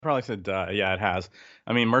Probably said, yeah, it has.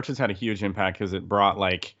 I mean, merchants had a huge impact because it brought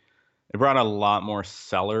a lot more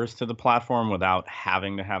sellers to the platform without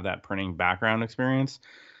having to have that printing background experience.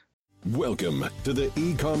 Welcome to the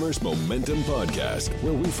E-commerce Momentum Podcast,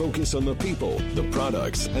 where we focus on the people, the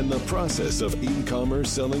products, and the process of e-commerce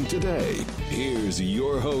selling today. Here's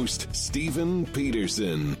your host, Stephen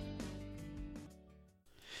Peterson.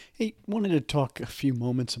 Hey, wanted to talk a few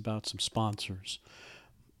moments about some sponsors.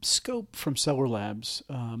 Scope from Seller Labs.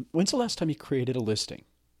 When's the last time you created a listing,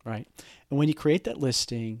 right? And when you create that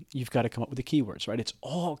listing, you've got to come up with the keywords, right? It's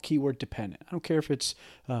all keyword dependent. I don't care if it's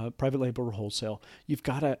private label or wholesale. You've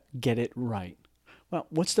got to get it right. Well,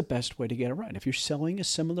 what's the best way to get it right? If you're selling a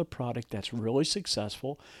similar product that's really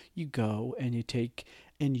successful, you go and you take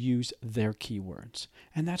and use their keywords.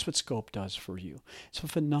 And that's what Scope does for you. It's a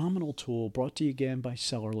phenomenal tool brought to you again by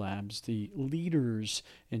Seller Labs, the leaders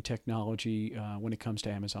in technology when it comes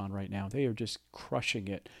to Amazon right now. They are just crushing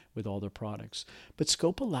it with all their products. But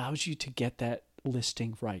Scope allows you to get that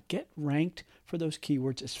listing right. Get ranked for those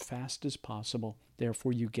keywords as fast as possible.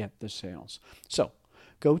 Therefore, you get the sales. So,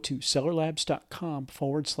 go to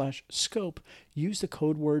sellerlabs.com/scope, use the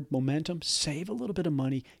code word momentum, save a little bit of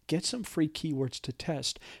money, get some free keywords to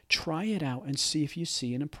test, try it out and see if you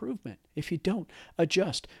see an improvement. If you don't,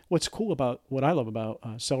 adjust. What I love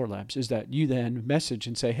about Seller Labs is that you then message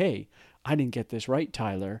and say, hey, I didn't get this right,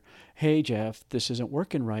 Tyler. Hey, Jeff, this isn't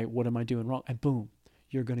working right. What am I doing wrong? And boom,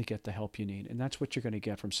 you're going to get the help you need. And that's what you're going to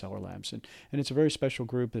get from Seller Labs. And it's a very special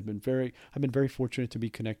group. I've been very fortunate to be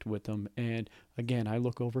connected with them. And again, I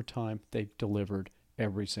look over time, they've delivered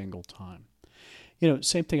every single time.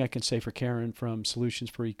 Same thing I can say for Karen from Solutions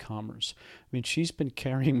for E-commerce. I mean, she's been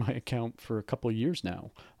carrying my account for a couple of years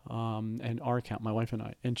now, and our account, my wife and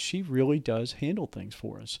I, and she really does handle things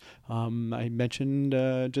for us. I mentioned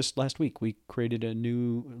just last week, we created a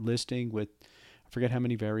new listing with forget how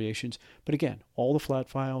many variations. But again, all the flat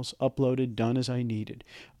files uploaded, done as I needed.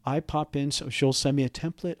 I pop in, so she'll send me a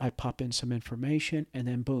template, I pop in some information, and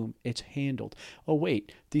then boom, it's handled. Oh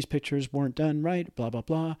wait, these pictures weren't done right, blah, blah,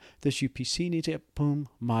 blah. This UPC needs it, boom,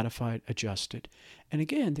 modified, adjusted. And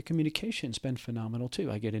again, the communication's been phenomenal too.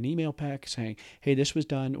 I get an email back saying, hey, this was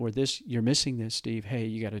done, or this, you're missing this, Steve. Hey,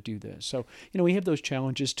 you got to do this. So, we have those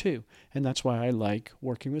challenges too. And that's why I like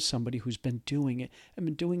working with somebody who's been doing it and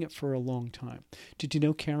been doing it for a long time. Did you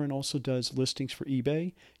know Karen also does listings for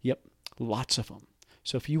eBay? Yep, lots of them.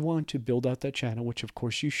 So if you want to build out that channel, which of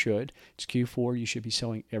course you should, it's Q4, you should be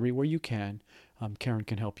selling everywhere you can. Karen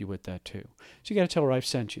can help you with that too. So you got to tell her I've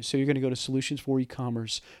sent you. So you're going to go to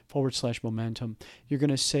solutions4ecommerce/momentum. You're going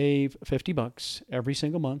to save $50 every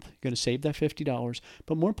single month. You're going to save that $50.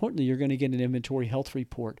 But more importantly, you're going to get an inventory health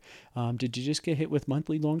report. Did you just get hit with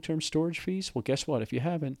monthly long-term storage fees? Well, guess what? If you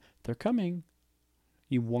haven't, they're coming.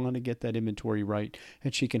 You want to get that inventory right,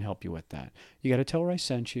 and she can help you with that. You got to tell her I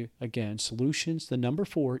sent you. Again, solutions, the number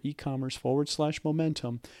 4,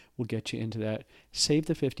 e-commerce/momentum will get you into that. Save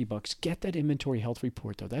the $50. Get that inventory health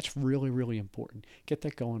report, though. That's really, really important. Get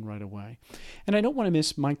that going right away. And I don't want to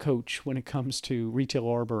miss my coach when it comes to retail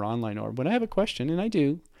ARB or online ARB. When I have a question, and I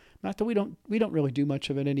do, not that we don't really do much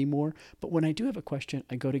of it anymore, but when I do have a question,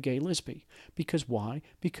 I go to Gay Lisby. Because why?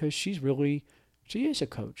 Because she is a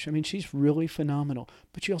coach. I mean, she's really phenomenal,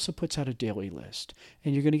 but she also puts out a daily list.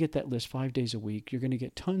 And you're going to get that list 5 days a week. You're going to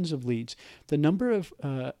get tons of leads. The number of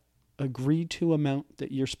agreed to amount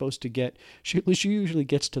that you're supposed to get, she usually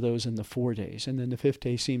gets to those in the 4 days. And then the 5th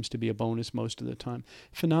day seems to be a bonus most of the time.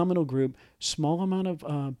 Phenomenal group, small amount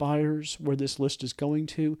of buyers where this list is going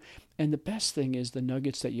to. And the best thing is the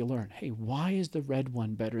nuggets that you learn. Hey, why is the red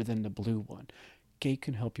one better than the blue one? Gay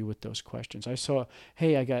can help you with those questions. I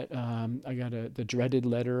got the dreaded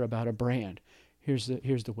letter about a brand. Here's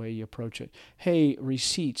the way you approach it. Hey,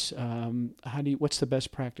 receipts. What's the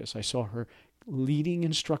best practice? I saw her leading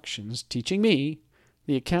instructions, teaching me,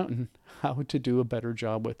 the accountant, how to do a better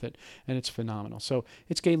job with it, and it's phenomenal. So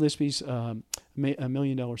it's Gay Lisby's $1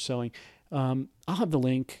 Million Selling. I'll have the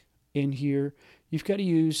link in here. You've got to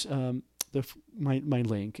use my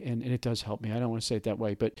link, and it does help me. I don't want to say it that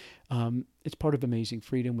way, but it's part of Amazing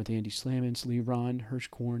Freedom with Andy Slamans, Lee Ron,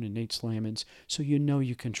 Hirschkorn, and Nate Slamans, so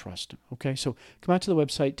you can trust him. Okay, so come out to the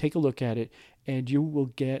website, take a look at it, and you will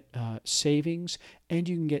get savings, and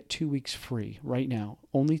you can get 2 weeks free right now.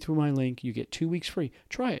 Only through my link, you get 2 weeks free.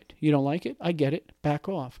 Try it. You don't like it? I get it. Back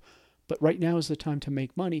off. But right now is the time to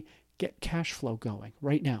make money. Get cash flow going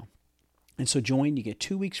right now. And so join, you get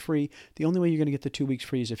 2 weeks free. The only way you're going to get the 2 weeks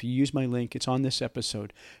free is if you use my link. It's on this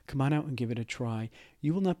episode. Come on out and give it a try.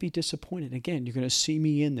 You will not be disappointed. Again, you're going to see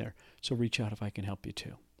me in there. So reach out if I can help you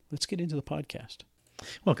too. Let's get into the podcast.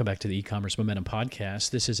 Welcome back to the E-commerce Momentum Podcast.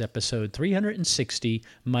 This is episode 360,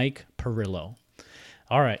 Mike Perillo.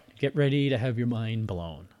 All right, get ready to have your mind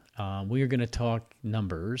blown. We are going to talk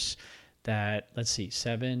numbers that, let's see,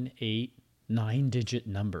 7, 8, 9-digit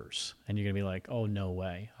numbers. And you're going to be like, oh, no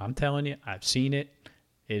way. I'm telling you, I've seen it.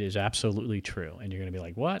 It is absolutely true. And you're going to be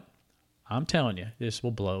like, what? I'm telling you, this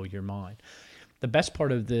will blow your mind. The best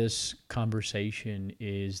part of this conversation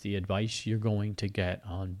is the advice you're going to get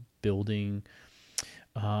on building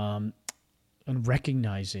and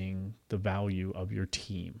recognizing the value of your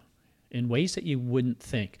team in ways that you wouldn't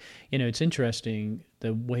think. You know, it's interesting,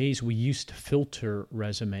 the ways we used to filter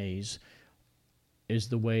resumes is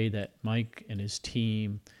the way that Mike and his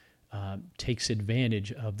team takes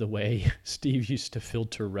advantage of the way Steve used to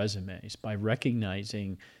filter resumes by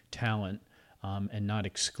recognizing talent and not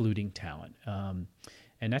excluding talent.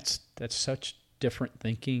 And that's such different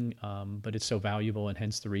thinking, but it's so valuable, and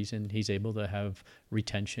hence the reason he's able to have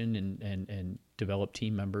retention and develop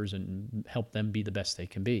team members and help them be the best they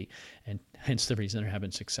can be, and hence the reason they're having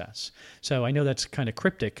success. So I know that's kind of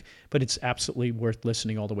cryptic, but it's absolutely worth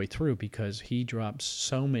listening all the way through because he drops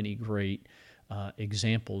so many great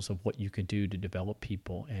examples of what you can do to develop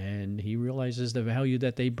people, and he realizes the value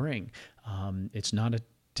that they bring. It's not a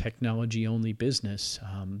technology-only business.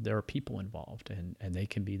 There are people involved, and they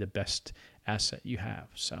can be the best asset you have.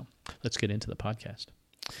 So let's get into the podcast.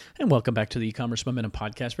 And welcome back to the E-commerce Momentum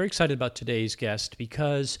Podcast. Very excited about today's guest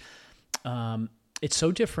because it's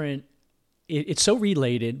so different. It's so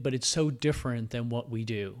related, but it's so different than what we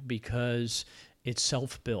do because it's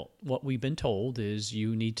self-built. What we've been told is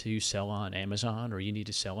you need to sell on Amazon or you need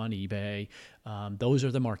to sell on eBay. Those are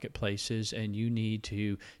the marketplaces, and you need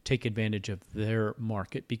to take advantage of their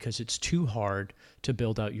market because it's too hard to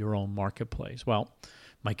build out your own marketplace. Well,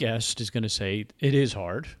 my guest is going to say it is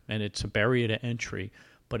hard, and it's a barrier to entry,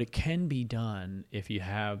 but it can be done if you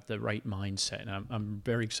have the right mindset. And I'm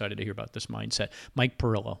very excited to hear about this mindset. Mike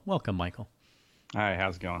Perillo. Welcome, Michael. Hi,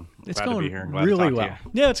 how's it going? It's Glad going to be here. Glad really to talk well. to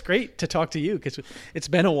you. Yeah, it's great to talk to you because it's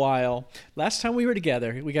been a while. Last time we were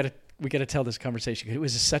together, we got to tell this conversation. It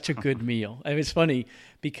was such a good meal. And it's funny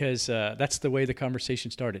because that's the way the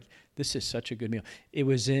conversation started. This is such a good meal. It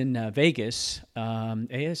was in Vegas.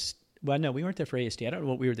 Well, no, we weren't there for ASD. I don't know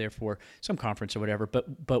what we were there for, some conference or whatever.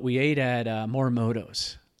 But we ate at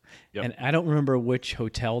Morimoto's, Yep. and I don't remember which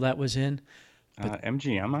hotel that was in.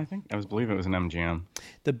 MGM, I think. Believe it was an MGM.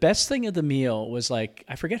 The best thing of the meal was I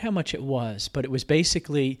forget how much it was, but it was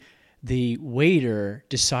basically the waiter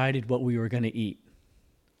decided what we were going to eat.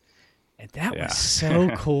 And that was so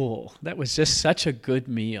cool. That was just such a good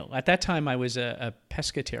meal. At that time, I was a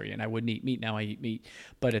pescatarian. I wouldn't eat meat. Now I eat meat.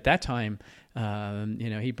 But at that time,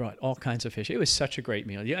 he brought all kinds of fish. It was such a great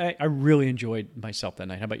meal. Yeah, I really enjoyed myself that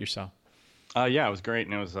night. How about yourself? Yeah, it was great,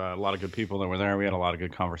 and it was a lot of good people that were there. We had a lot of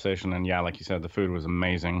good conversation, and yeah, like you said, the food was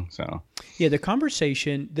amazing. So yeah, the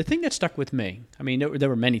conversation, the thing that stuck with me. I mean, there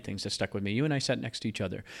were many things that stuck with me. You and I sat next to each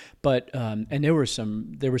other, but and there was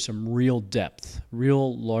some real depth,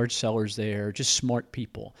 real large sellers there, just smart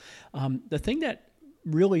people. The thing that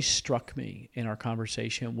really struck me in our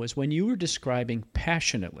conversation was when you were describing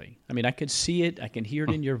passionately. I mean, I could see it, I can hear it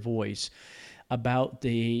in your voice about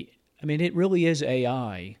it really is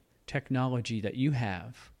AI technology that you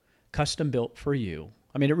have custom built for you.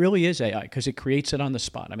 I mean, it really is AI because it creates it on the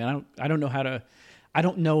spot. I mean, I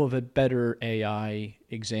don't know of a better AI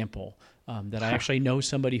example that I actually know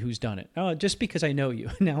somebody who's done it. Just because I know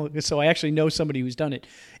you now, so I actually know somebody who's done it.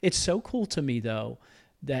 It's so cool to me though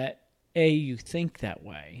that you think that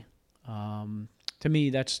way. To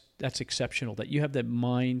me, that's exceptional that you have the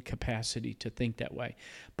mind capacity to think that way.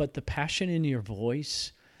 But the passion in your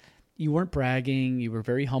voice. You weren't bragging. You were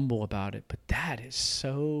very humble about it. But that is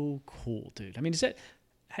so cool, dude. I mean,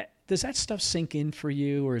 does that stuff sink in for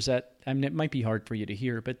you? Or is that, I mean, it might be hard for you to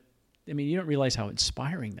hear, but I mean, you don't realize how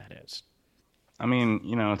inspiring that is. I mean,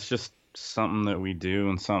 it's just something that we do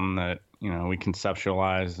and something that, we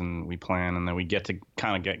conceptualize and we plan and then we get to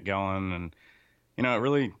kind of get going. And, it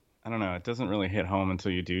really, I don't know, it doesn't really hit home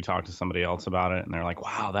until you do talk to somebody else about it. And they're like,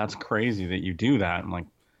 wow, that's crazy that you do that. I'm like,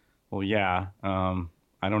 well, yeah,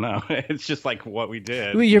 I don't know. It's just like what we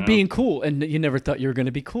did. Well, you're being cool, and you never thought you were going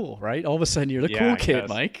to be cool, right? All of a sudden, you're the cool kid,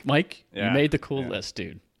 Mike. Mike, you made the cool list,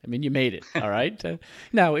 dude. I mean, you made it, all right?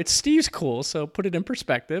 Now, it's Steve's cool, so put it in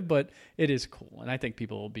perspective, but it is cool, and I think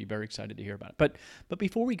people will be very excited to hear about it. But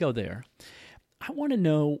before we go there, I want to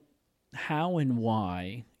know how and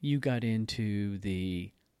why you got into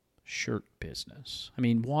the shirt business. I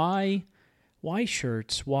mean, why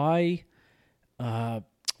shirts? Why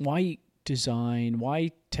design?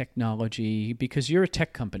 Why technology? Because you're a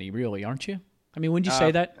tech company, really, aren't you? I mean, wouldn't you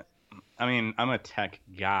say that? I mean, I'm a tech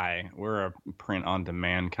guy. We're a print on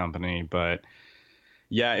demand company, but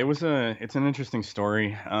yeah, it's an interesting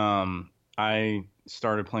story. I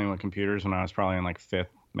started playing with computers when I was probably in like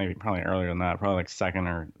fifth, maybe probably earlier than that, probably like second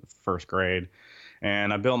or first grade.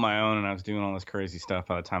 And I built my own, and I was doing all this crazy stuff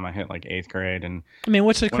by the time I hit like eighth grade. And I mean,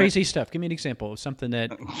 what's the when crazy stuff? Give me an example of something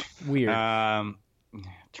that weird.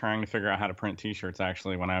 trying to figure out how to print T-shirts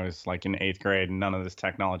actually when I was like in eighth grade, and none of this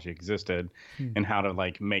technology existed, and how to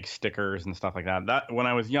like make stickers and stuff like that. That when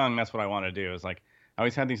I was young, that's what I wanted to do. Is like I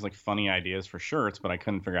always had these like funny ideas for shirts, but I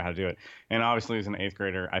couldn't figure out how to do it. And obviously, as an eighth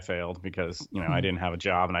grader, I failed because I didn't have a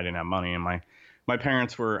job and I didn't have money, and my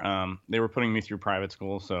parents were they were putting me through private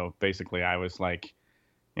school, so basically I was like.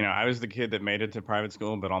 I was the kid that made it to private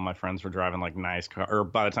school, but all my friends were driving like nice cars. Or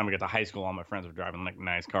by the time we got to high school, all my friends were driving like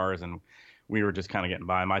nice cars, and we were just kind of getting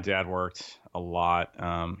by. My dad worked a lot.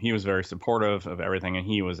 He was very supportive of everything, and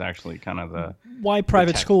he was actually kind of the Why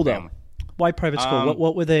private school family. though? Why private school?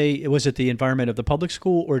 What were they? Was it the environment of the public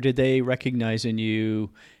school, or did they recognize in you,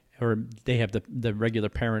 or they have the regular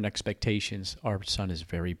parent expectations? Our son is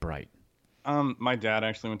very bright. My dad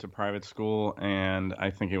actually went to private school, and I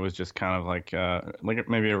think it was just kind of like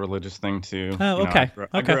maybe a religious thing too. Oh, okay.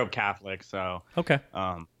 I grew up Catholic, so Okay.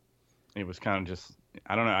 it was kind of just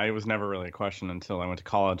I don't know. It was never really a question until I went to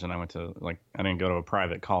college, and I didn't go to a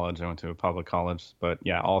private college. I went to a public college, but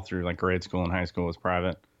yeah, all through like grade school and high school was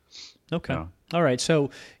private. Okay. So. All right. So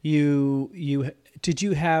did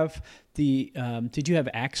you have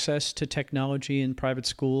access to technology in private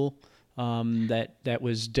school that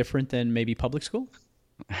was different than maybe public school?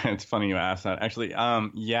 It's funny you asked that. Actually,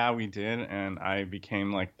 yeah, we did, and I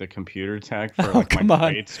became like the computer tech for like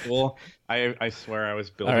my grade school. I swear I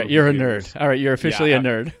was building. All right, you're computers. a nerd. All right, you're officially a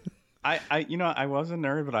nerd. I was a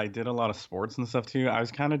nerd, but I did a lot of sports and stuff too. I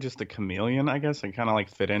was kind of just a chameleon, I guess. I kind of like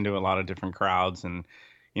fit into a lot of different crowds, and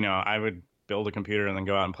I would build a computer and then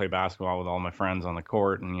go out and play basketball with all my friends on the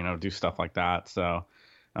court, and do stuff like that. So.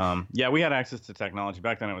 Yeah, we had access to technology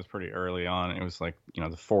back then. It was pretty early on. It was like,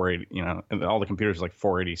 the 480, all the computers were like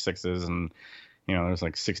 486s, and, there was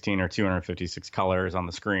like 16 or 256 colors on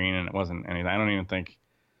the screen, and it wasn't anything.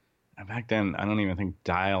 Back then, I don't even think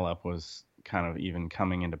dial-up was kind of even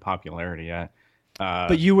coming into popularity yet.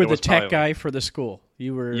 But you were the tech guy for the school.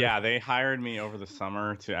 You were. Yeah, they hired me over the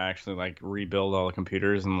summer to actually like rebuild all the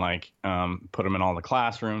computers and like put them in all the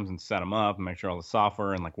classrooms and set them up and make sure all the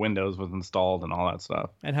software and like Windows was installed and all that stuff.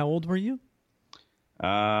 And how old were you?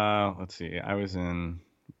 Let's see. I was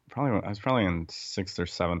probably in sixth or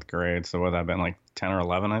seventh grade. So what would that have been, like 10 or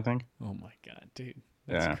 11, I think? Oh my God, dude.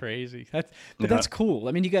 That's crazy. That's cool.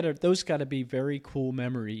 I mean, those got to be very cool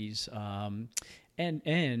memories.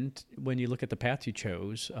 And when you look at the path you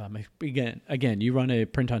chose, again, you run a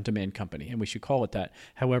print-on-demand company, and we should call it that.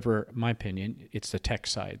 However, in my opinion, it's the tech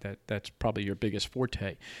side that's probably your biggest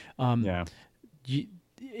forte.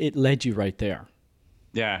 It led you right there.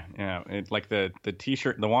 Yeah. It like the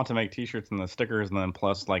T-shirt, the want to make T-shirts and the stickers, and then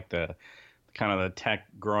plus like the kind of the tech,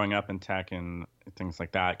 growing up in tech and things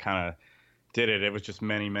like that, kind of did it. It was just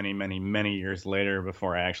many, many, many, many years later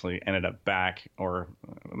before I actually ended up back, or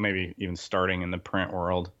maybe even starting in the print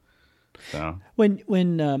world. So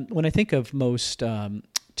when I think of most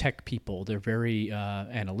tech people, they're very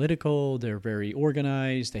analytical, they're very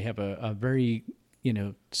organized, they have a very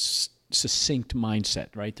succinct mindset,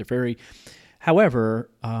 right? They're very. However,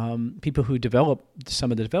 people who develop,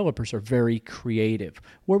 some of the developers are very creative.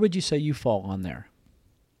 Where would you say you fall on there?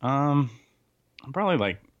 I'm probably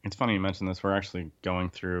like. It's funny you mentioned this. We're actually going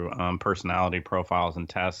through personality profiles and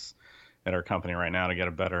tests at our company right now to get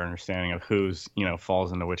a better understanding of who's,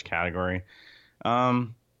 falls into which category.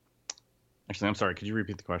 Actually, I'm sorry. Could you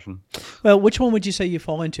repeat the question? Well, which one would you say you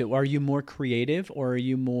fall into? Are you more creative, or are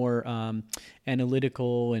you more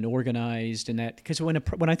analytical and organized? And that, because when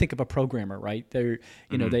I think of a programmer, right, they're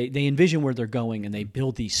they envision where they're going and they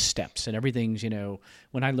build these steps, and everything's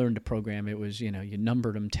When I learned to program, it was you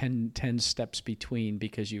numbered them 10 steps between,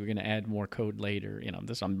 because you were going to add more code later.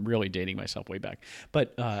 I'm really dating myself way back,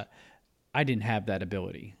 but I didn't have that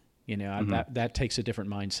ability. That takes a different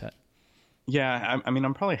mindset. Yeah, I mean,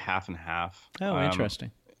 I'm probably half and half. Oh,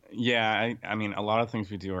 interesting. Yeah, I mean, a lot of things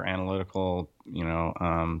we do are analytical,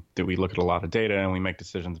 that we look at a lot of data and we make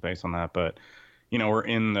decisions based on that. But, we're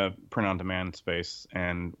in the print-on-demand space,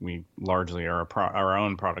 and we largely are our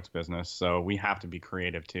own products business, so we have to be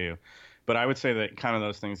creative too. But I would say that kind of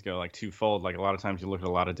those things go like twofold. Like a lot of times you look at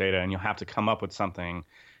a lot of data and you'll have to come up with something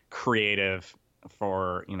creative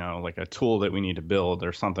for, like a tool that we need to build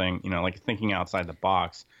or something, like thinking outside the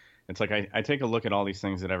box. It's like I take a look at all these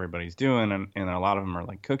things that everybody's doing, and a lot of them are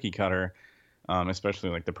like cookie cutter. especially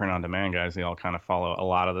like the print on demand guys. They all kind of follow a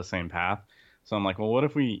lot of the same path. So I'm like, well, what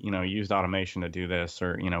if we, used automation to do this,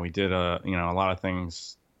 or we did a lot of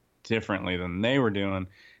things differently than they were doing.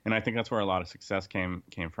 And I think that's where a lot of success came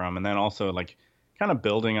from. And then also like kind of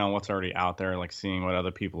building on what's already out there, like seeing what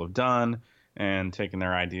other people have done and taking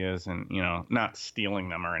their ideas and, not stealing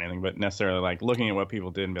them or anything, but necessarily like looking at what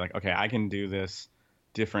people did and be like, okay, I can do this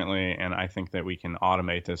differently. And I think that we can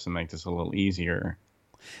automate this and make this a little easier.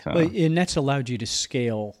 So. Well, and that's allowed you to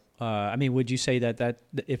scale. Would you say that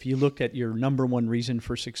if you looked at your number one reason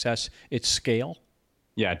for success, it's scale?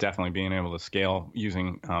 Yeah, definitely being able to scale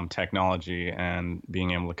using technology and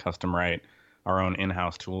being able to custom write our own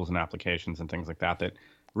in-house tools and applications and things like that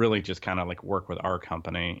really just kind of like work with our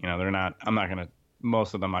company.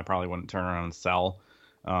 Most of them I probably wouldn't turn around and sell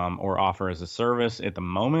or offer as a service at the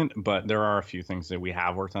moment, but there are a few things that we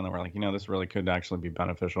have worked on that we're like, this really could actually be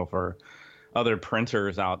beneficial for other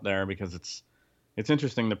printers out there, because it's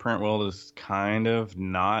interesting. The print world is kind of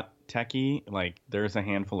not techie. Like there's a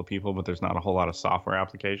handful of people, but there's not a whole lot of software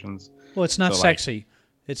applications. Well, it's not sexy.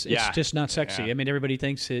 It's just not sexy. Yeah. I mean, everybody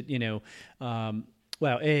thinks it, the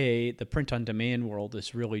print on demand world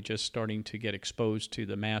is really just starting to get exposed to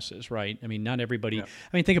the masses, right? I mean, not everybody, Yeah.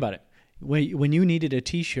 I mean, think about it. When you needed a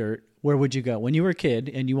t-shirt, where would you go? When you were a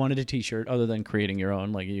kid and you wanted a t-shirt, other than creating your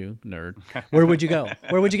own, like you nerd, where would you go?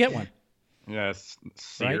 Where would you get one? Yes,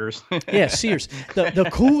 Sears. Right? Yeah, Sears. The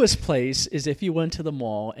coolest place is if you went to the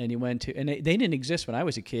mall and you went to, and they didn't exist when I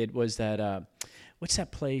was a kid, was that, what's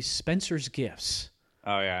that place? Spencer's Gifts.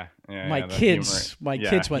 Oh yeah. My kids went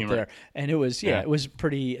there, and it was Yeah. it was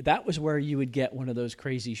pretty. That was where you would get one of those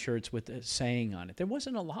crazy shirts with a saying on it. There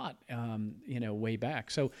wasn't a lot, way back.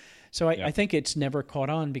 So I think it's never caught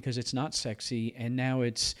on because it's not sexy, and now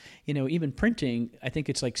it's even printing. I think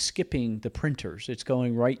it's like skipping the printers. It's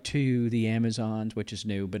going right to the Amazons, which is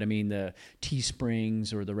new. But I mean the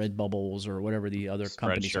Teesprings or the Redbubbles or whatever the other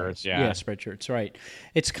companies are. Spreadshirts. Right.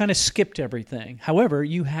 It's kind of skipped everything. However,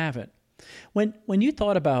 you haven't. When you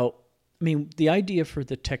thought about, the idea for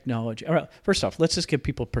the technology. All right, first off, let's just give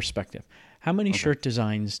people perspective. How many shirt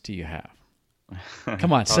designs do you have?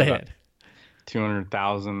 Come on, say it.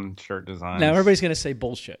 200,000 shirt designs. Now everybody's going to say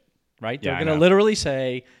bullshit, right? They're going to literally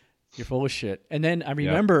say you're full of shit. And then I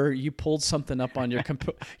remember you pulled something up on your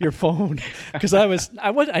your phone because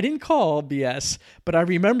I didn't call BS, but I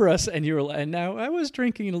remember us and now I was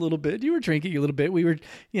drinking a little bit. You were drinking a little bit. We were,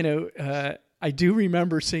 I do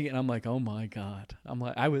remember seeing it, and I'm like, oh my God.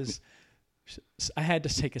 I had to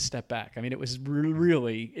take a step back. I mean, it was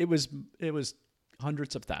really, it was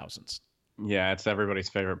hundreds of thousands. Yeah, it's everybody's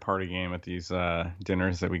favorite party game at these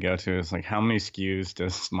dinners that we go to. It's like, how many SKUs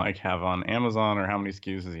does Mike have on Amazon, or how many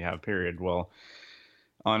SKUs does he have, period? Well,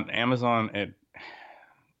 on Amazon,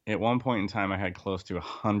 at one point in time, I had close to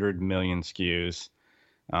 100 million SKUs.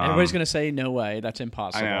 Everybody's going to say, no way, that's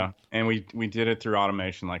impossible. I know. And we did it through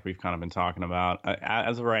automation like we've kind of been talking about.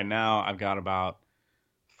 As of right now, I've got about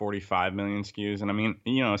 45 million SKUs. And a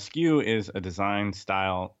SKU is a design,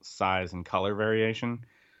 style, size, and color variation.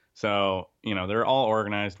 So, they're all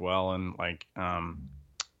organized well and like,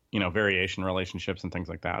 variation relationships and things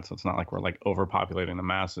like that. So it's not like we're like overpopulating the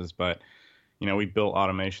masses, but, we built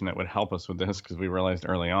automation that would help us with this because we realized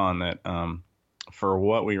early on that for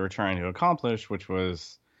what we were trying to accomplish, which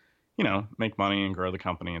was, make money and grow the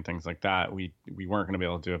company and things like that, we weren't going to be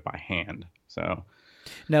able to do it by hand. So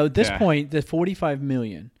now at this point, the 45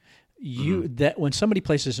 million, that when somebody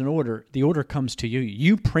places an order, the order comes to you.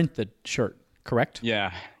 You print the shirt, correct?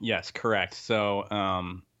 Yeah. Yes, correct. So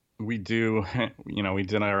we do, we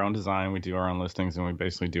did our own design, we do our own listings, and we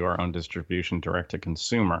basically do our own distribution direct to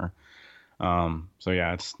consumer. So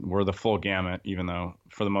yeah, we're the full gamut, even though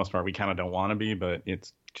for the most part we kind of don't want to be, but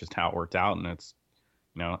it's just how it worked out, and it's,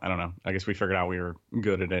 I don't know. I guess we figured out we were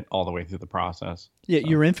good at it all the way through the process. Yeah, so.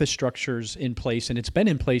 Your infrastructure's in place, and it's been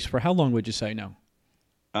in place for how long would you say now?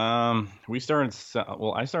 I started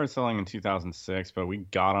selling in 2006, but we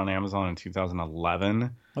got on Amazon in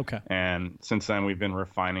 2011. Okay. And since then we've been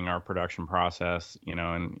refining our production process,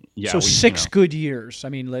 and So 6 good years. I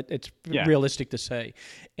mean, it's realistic to say.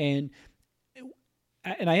 And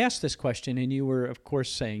I asked this question, and you were, of course,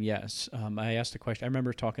 saying yes. I asked the question. I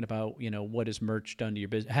remember talking about, what has merch done to your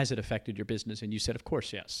business? Has it affected your business? And you said, of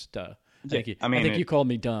course, yes. Duh. Thank you. I think you called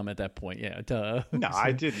me dumb at that point. Yeah, duh. No,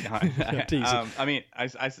 I didn't.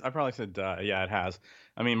 I probably said duh. Yeah, it has.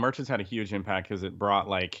 Merch has had a huge impact because it brought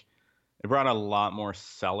a lot more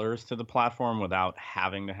sellers to the platform without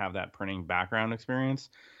having to have that printing background experience.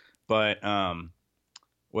 But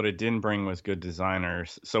what it didn't bring was good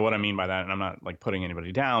designers. So what I mean by that, and I'm not like putting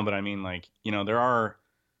anybody down, but I mean there are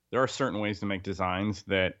certain ways to make designs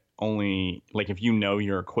that only like if you know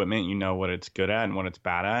your equipment, you know what it's good at and what it's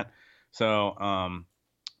bad at. So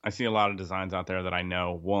I see a lot of designs out there that I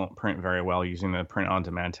know won't print very well using the print on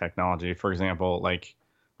demand technology. For example, like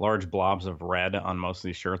large blobs of red on most of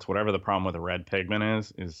these shirts, whatever the problem with the red pigment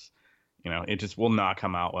is, it just will not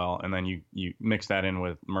come out well. And then you mix that in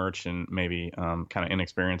with merch and maybe kind of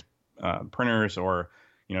inexperienced printers or,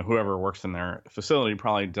 whoever works in their facility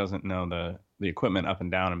probably doesn't know the equipment up and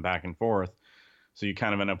down and back and forth. So you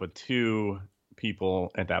kind of end up with two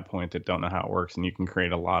people at that point that don't know how it works, and you can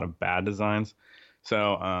create a lot of bad designs.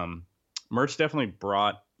 So merch definitely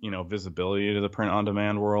brought, visibility to the print on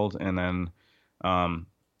demand world. And then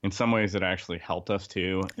in some ways it actually helped us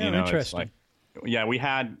too. Yeah, interesting. It's like, yeah, we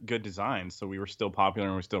had good designs, so we were still popular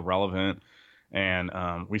and we're still relevant. And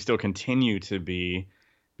we still continue to be,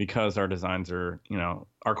 because our designs are,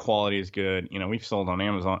 our quality is good. We've sold on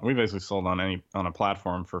Amazon. We've basically sold on a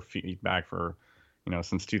platform for feedback for,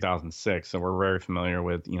 since 2006. So we're very familiar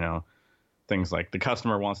with, things like the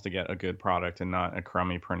customer wants to get a good product and not a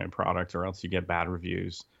crummy printed product, or else you get bad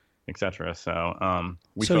reviews, etc. So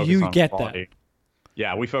we so focus you on get quality. that.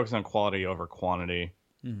 Yeah, we focus on quality over quantity,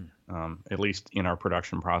 at least in our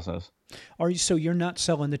production process. So you're not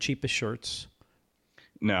selling the cheapest shirts?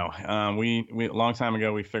 No, we a long time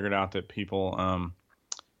ago we figured out that people that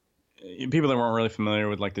weren't really familiar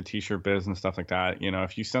with like the t-shirt biz and stuff like that,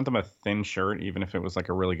 if you sent them a thin shirt, even if it was like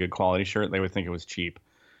a really good quality shirt, they would think it was cheap.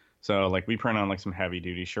 So like we print on like some heavy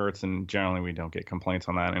duty shirts, and generally we don't get complaints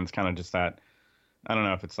on that. And it's kind of just that, I don't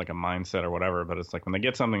know if it's like a mindset or whatever, but it's like when they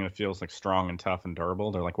get something that feels like strong and tough and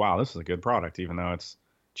durable, they're like, wow, this is a good product, even though it's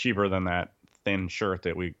cheaper than that thin shirt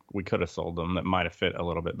that we could have sold them that might have fit a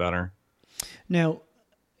little bit better. Now,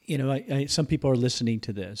 some people are listening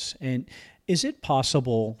to this, and is it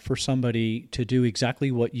possible for somebody to do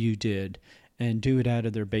exactly what you did and do it out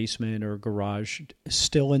of their basement or garage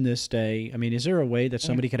still in this day? I mean, is there a way that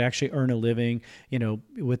somebody could actually earn a living,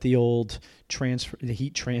 with the old the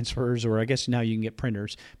heat transfers, or I guess now you can get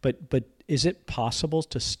printers, but is it possible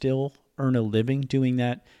to still earn a living doing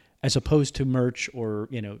that as opposed to merch or,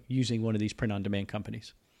 using one of these print on demand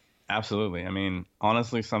companies? Absolutely. I mean,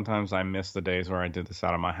 honestly, sometimes I miss the days where I did this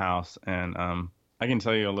out of my house, and I can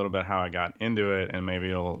tell you a little bit how I got into it, and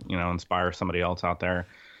maybe it'll, inspire somebody else out there.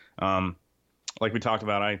 Like we talked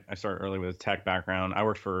about, I started early with a tech background. I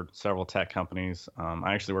worked for several tech companies.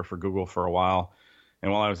 I actually worked for Google for a while,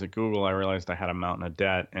 and while I was at Google, I realized I had a mountain of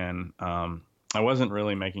debt, and I wasn't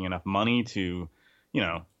really making enough money to,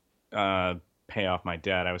 pay off my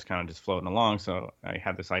debt. I was kind of just floating along, so I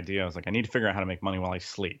had this idea. I was like, I need to figure out how to make money while I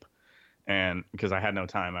sleep. And because I had no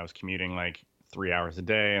time, I was commuting like 3 hours a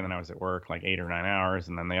day, and then I was at work like 8 or 9 hours,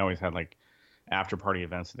 and then they always had like after party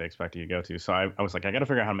events that they expected you to go to. So I was like, I got to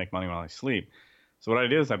figure out how to make money while I sleep. So what I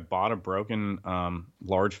did is I bought a broken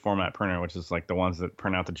large format printer, which is like the ones that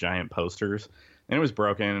print out the giant posters. And it was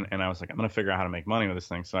broken, and I was like, I'm going to figure out how to make money with this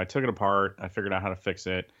thing. So I took it apart. I figured out how to fix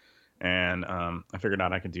it, and I figured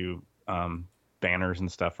out I could do banners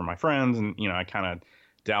and stuff for my friends. And, I kind of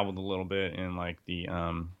dabbled a little bit in like the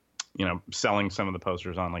selling some of the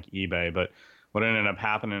posters on like eBay. But what ended up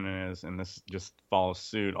happening is, and this just follows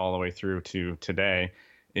suit all the way through to today,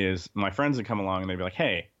 is my friends would come along and they'd be like,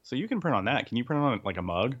 hey, so you can print on that. Can you print on like a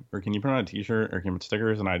mug, or can you print on a t-shirt, or can you put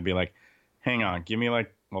stickers? And I'd be like, hang on, give me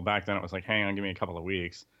like, well, back then it was like, hang on, give me a couple of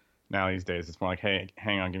weeks. Now these days it's more like, hey,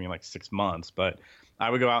 hang on, give me like 6 months. But I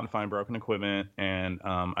would go out and find broken equipment, and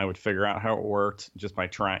I would figure out how it worked just by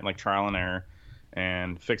trial and error,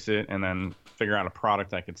 and fix it, and then figure out a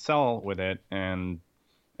product I could sell with it, and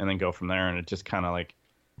then go from there. And it just kind of like,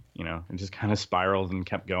 it just kind of spiraled and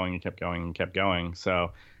kept going and kept going and kept going.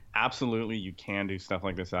 So absolutely, you can do stuff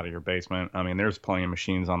like this out of your basement. I mean, there's plenty of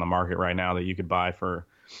machines on the market right now that you could buy for,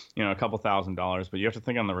 a couple $1,000s, but you have to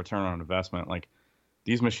think on the return on investment. Like,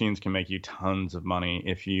 these machines can make you tons of money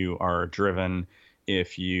if you are driven,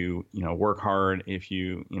 if you, work hard, if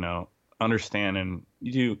you, understand and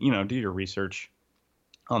you do your research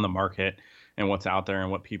on the market and what's out there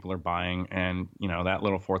and what people are buying. And, that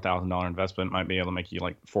little $4,000 investment might be able to make you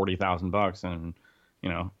like $40,000 in,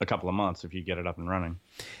 a couple of months if you get it up and running.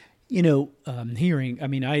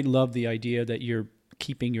 I love the idea that you're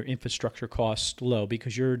keeping your infrastructure costs low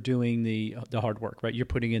because you're doing the hard work, right? You're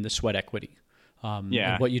putting in the sweat equity.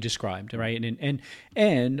 And what you described, right?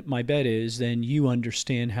 And my bet is then you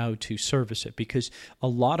understand how to service it, because a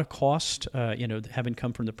lot of cost, having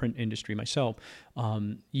come from the print industry myself,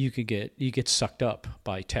 you get sucked up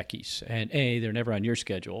by techies, and they're never on your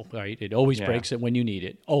schedule, right? It always breaks it when you need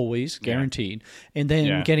it, always guaranteed. And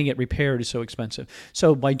then getting it repaired is so expensive.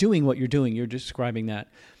 So by doing what you're doing, you're describing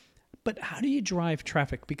that. But how do you drive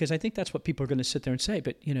traffic? Because I think that's what people are going to sit there and say.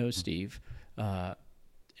 But, Steve,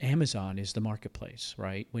 Amazon is the marketplace,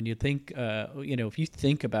 right? When you think, if you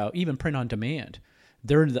think about even print on demand,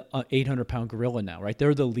 they're the 800-pound gorilla now, right?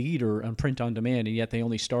 They're the leader on print on demand, and yet they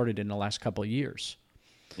only started in the last couple of years.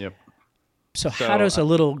 Yep. So how does a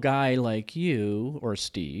little guy like you or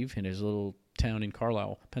Steve in his little town in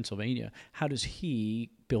Carlisle, Pennsylvania, how does he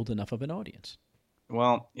build enough of an audience?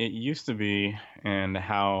 Well, it used to be, and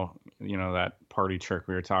how, that party trick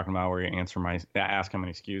we were talking about where you ask how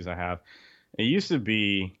many SKUs I have. It used to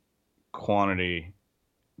be quantity,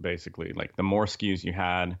 basically. Like the more SKUs you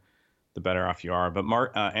had, the better off you are. But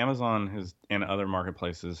Amazon and other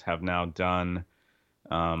marketplaces have now done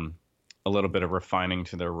a little bit of refining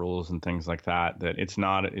to their rules and things like that, that it's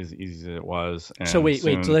not as easy as it was. And so wait, so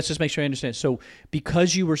let's just make sure I understand. So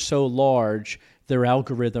because you were so large, their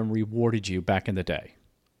algorithm rewarded you back in the day.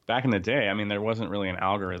 Back in the day, I mean, there wasn't really an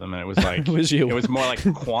algorithm, and it was like it was you. It was more like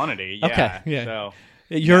quantity. Yeah. Okay. Yeah. So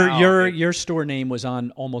your store name was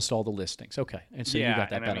on almost all the listings. Okay, and so you got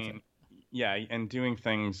that benefit. And doing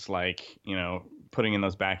things like putting in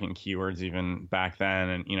those backing keywords even back then,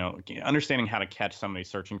 and understanding how to catch somebody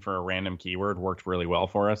searching for a random keyword worked really well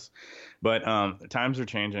for us. But times are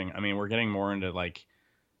changing. I mean, we're getting more into like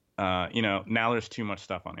now there's too much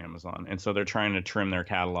stuff on Amazon, and so they're trying to trim their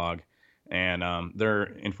catalog, and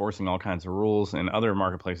they're enforcing all kinds of rules, and other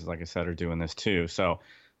marketplaces, like I said, are doing this too. So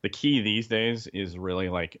the key these days is really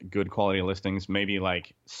like good quality listings, maybe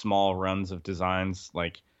like small runs of designs.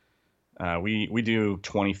 Like we do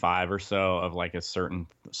 25 or so of like a certain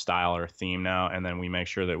style or theme now, and then we make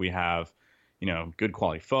sure that we have good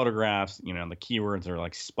quality photographs. The keywords are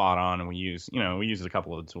like spot on, and we use a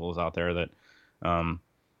couple of the tools out there that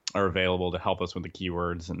are available to help us with the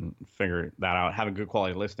keywords and figure that out. Have a good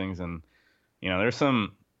quality listings, and there's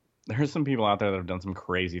some people out there that have done some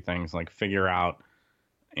crazy things, like figure out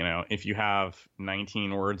if you have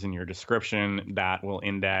 19 words in your description, that will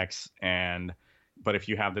index, but if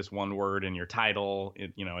you have this one word in your title,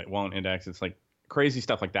 it won't index. It's like crazy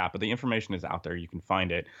stuff like that. But the information is out there. You can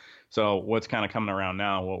find it. So what's kind of coming around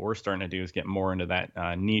now, what we're starting to do is get more into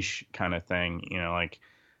that niche kind of thing, like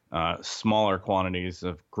smaller quantities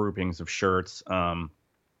of groupings of shirts,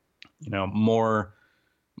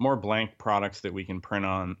 more blank products that we can print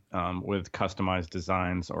on with customized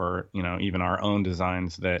designs, or even our own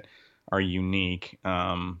designs that are unique.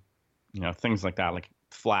 Things like that, like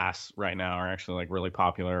flasks right now are actually like really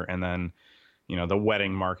popular. And then the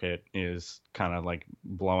wedding market is kind of like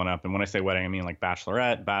blowing up. And when I say wedding, I mean like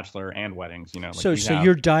bachelorette, bachelor, and weddings. So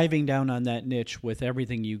you're diving down on that niche with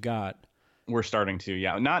everything you got. We're starting to,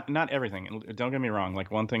 yeah. Not everything. Don't get me wrong.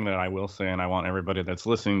 Like, one thing that I will say, and I want everybody that's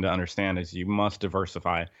listening to understand, is you must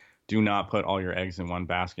diversify. Do not put all your eggs in one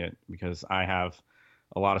basket, because I have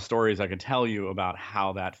a lot of stories I could tell you about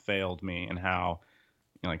how that failed me, and how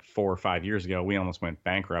like 4 or 5 years ago we almost went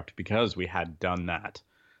bankrupt because we had done that.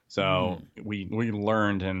 So we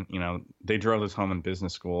learned, and they drove this home in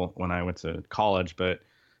business school when I went to college, but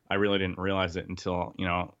I really didn't realize it until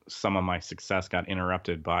some of my success got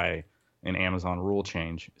interrupted by an Amazon rule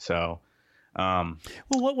change. So,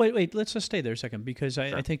 wait. Let's just stay there a second, because Sure.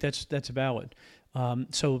 I think that's valid.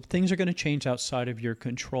 So things are going to change outside of your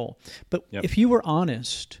control. But if you were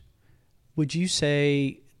honest, would you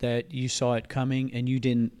say that you saw it coming and you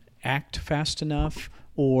didn't act fast enough,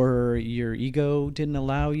 or your ego didn't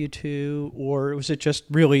allow you to, or was it just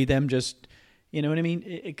really them just, you know what I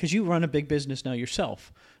mean? Because you run a big business now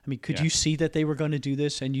yourself. I mean, could you see that they were going to do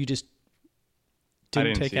this and you just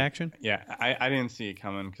didn't take action? Yeah, I didn't see it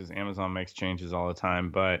coming, because Amazon makes changes all the time,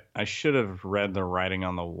 but I should have read the writing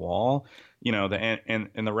on the wall.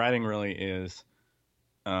 And the writing really is,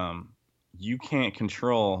 you can't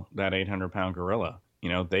control that 800-pound gorilla.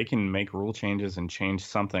 They can make rule changes and change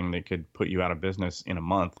something that could put you out of business in a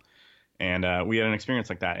month. And we had an experience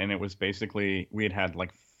like that, and it was basically, we had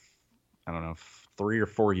like, I don't know, 3 or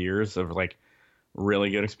 4 years of like really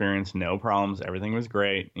good experience, no problems, everything was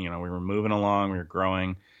great. We were moving along, we were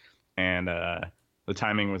growing, and the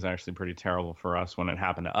timing was actually pretty terrible for us when it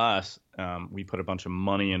happened to us. We put a bunch of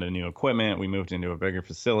money into new equipment, we moved into a bigger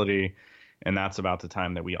facility, and that's about the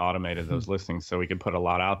time that we automated those listings so we could put a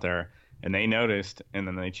lot out there. And they noticed, and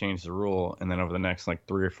then they changed the rule, and then over the next like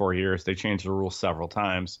 3 or 4 years, they changed the rule several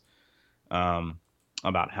times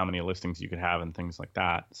about how many listings you could have and things like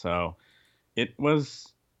that. So it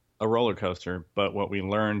was a roller coaster, but what we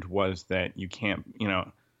learned was that you can't,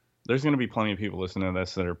 there's going to be plenty of people listening to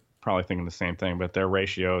this that are probably thinking the same thing, but their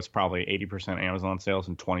ratio is probably 80% Amazon sales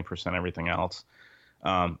and 20% everything else.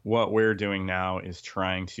 What we're doing now is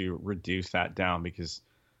trying to reduce that down, because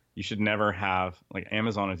You should never have, like,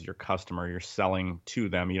 Amazon is your customer. You're selling to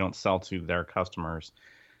them. You don't sell to their customers.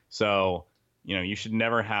 So, you should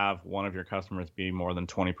never have one of your customers be more than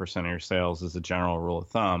 20% of your sales as a general rule of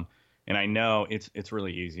thumb. And I know it's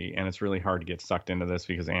really easy and it's really hard to get sucked into this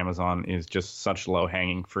because Amazon is just such low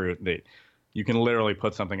hanging fruit that you can literally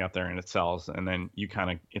put something up there and it sells. And then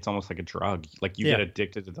it's almost like a drug. Like you Yeah. get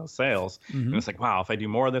addicted to those sales. And it's like, wow, if I do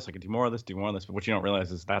more of this, I could do more of this, do more of this. But what you don't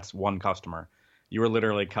realize is that's one customer. You are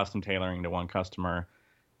literally custom tailoring to one customer.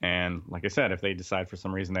 And like I said, if they decide for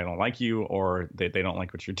some reason they don't like you or they don't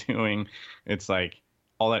like what you're doing, it's like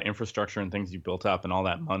all that infrastructure and things you built up and all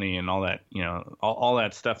that money and all that, all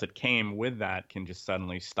that stuff that came with that can just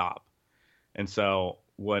suddenly stop. And so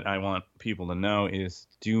what I want people to know is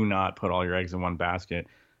do not put all your eggs in one basket.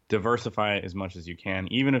 Diversify it as much as you can,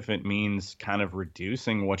 even if it means kind of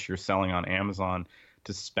reducing what you're selling on Amazon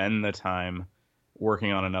to spend the time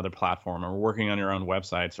working on another platform or working on your own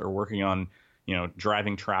websites or working on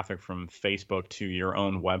driving traffic from Facebook to your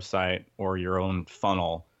own website or your own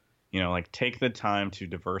funnel. Like take the time to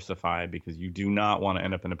diversify because you do not want to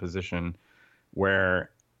end up in a position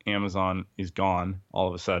where Amazon is gone all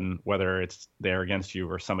of a sudden, whether it's there against you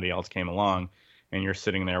or somebody else came along and you're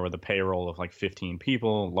sitting there with a payroll of like 15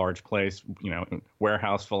 people, large place,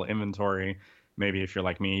 warehouse full of inventory. Maybe if you're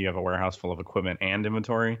like me, you have a warehouse full of equipment and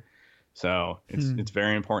inventory. So it's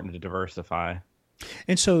very important to diversify.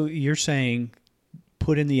 And so you're saying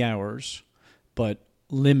put in the hours, but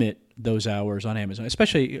limit those hours on Amazon.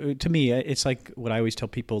 Especially to me, it's like what I always tell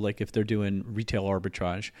people, like if they're doing retail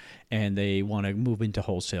arbitrage and they want to move into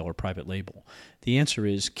wholesale or private label. The answer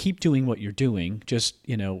is keep doing what you're doing, just,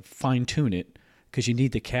 fine tune it because you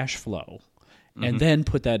need the cash flow. And then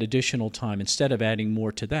put that additional time. Instead of adding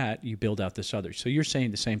more to that, you build out this other. So you're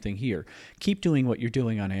saying the same thing here. Keep doing what you're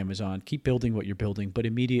doing on Amazon. Keep building what you're building, but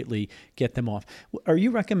immediately get them off. Are you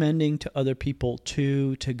recommending to other people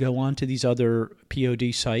to go on to these other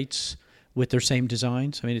POD sites with their same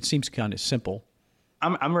designs? I mean, it seems kind of simple.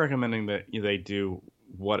 I'm recommending that they do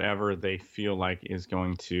whatever they feel like is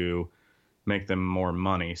going to make them more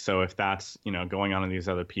money. So if that's, going on to these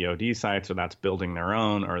other POD sites or that's building their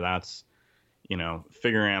own or that's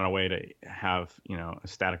figuring out a way to have, a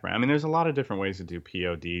static brand. I mean, there's a lot of different ways to do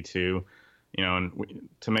POD too, and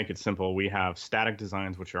to make it simple, we have static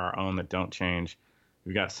designs, which are our own that don't change.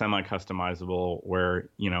 We've got semi-customizable where,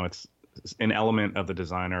 it's an element of the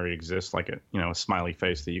design already exists, like a smiley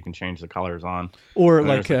face that you can change the colors on. Or and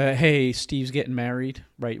like, hey, Steve's getting married,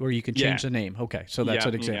 right? Where you can change Yeah. the name. Okay, so that's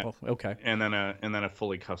an example. Yeah. Okay. And then a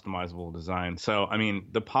fully customizable design. So, I mean,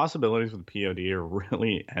 the possibilities with POD are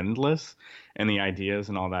really endless, and the ideas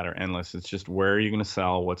and all that are endless. It's just where are you going to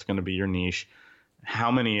sell? What's going to be your niche?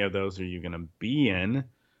 How many of those are you going to be in?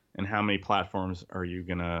 And how many platforms are you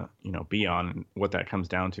going to, be on? And what that comes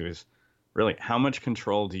down to is really how much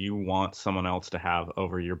control do you want someone else to have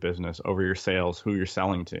over your business, over your sales, who you're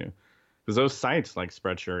selling to? Because those sites like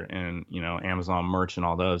Spreadshirt and Amazon Merch and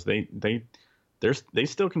all those, they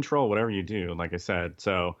still control whatever you do. Like I said,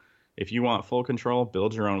 so if you want full control,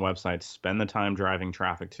 build your own website, spend the time driving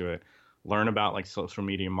traffic to it, learn about like social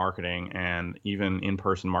media marketing and even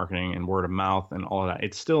in-person marketing and word of mouth and all of that.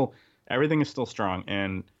 It's still, everything is still strong,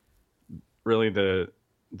 and really the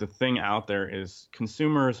thing out there is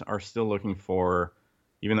consumers are still looking for,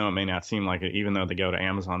 even though it may not seem like it, even though they go to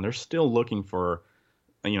Amazon, they're still looking for,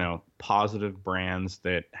 positive brands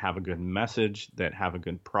that have a good message, that have a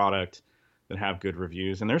good product, that have good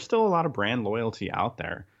reviews. And there's still a lot of brand loyalty out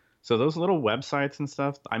there. So those little websites and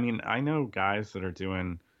stuff, I mean, I know guys that are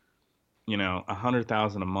doing,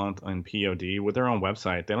 $100,000 a month on POD with their own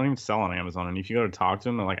website. They don't even sell on Amazon. And if you go to talk to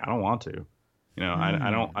them, they're like, I don't want to.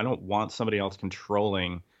 I don't want somebody else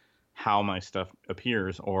controlling how my stuff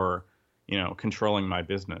appears or, controlling my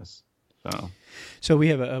business. So we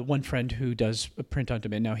have one friend who does print on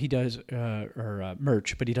demand. Now he does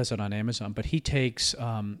merch, but he does it on Amazon. But he takes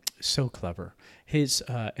So Clever. His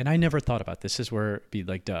and I never thought about this. This is where it'd be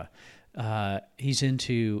like, duh. He's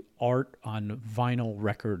into art on vinyl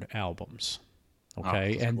record albums.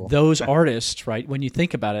 Okay, and cool. Those artists, right? When you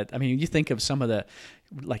think about it, I mean, you think of some of the,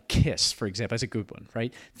 like Kiss, for example, that's a good one,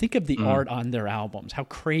 right? Think of the art on their albums, how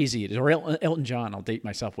crazy it is. Or Elton John, I'll date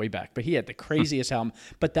myself way back, but he had the craziest album.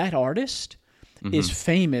 But that artist is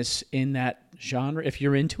famous in that genre. If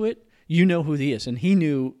you're into it, you know who he is, and he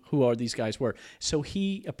knew who all these guys were. So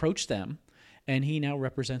he approached them, and he now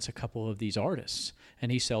represents a couple of these artists,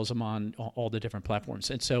 and he sells them on all the different platforms.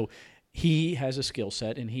 And so he has a skill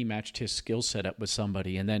set, and he matched his skill set up with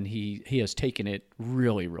somebody, and then he has taken it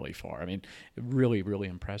really, really far. I mean, really, really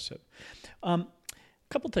impressive. A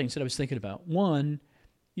couple things that I was thinking about. One,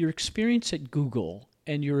 your experience at Google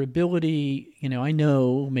and your ability, I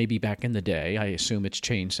know maybe back in the day, I assume it's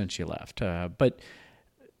changed since you left, but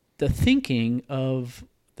the thinking of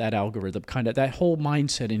that algorithm, kind of that whole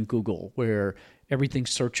mindset in Google where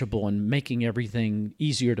everything's searchable and making everything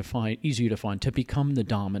easier to find, to become the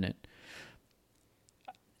dominant.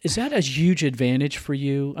 Is that a huge advantage for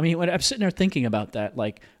you? I mean, when I'm sitting there thinking about that,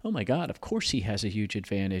 like, oh my God, of course he has a huge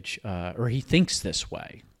advantage, or he thinks this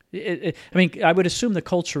way. I would assume the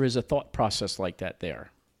culture is a thought process like that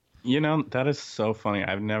there. That is so funny.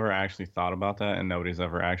 I've never actually thought about that, and nobody's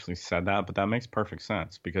ever actually said that, but that makes perfect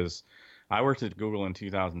sense because I worked at Google in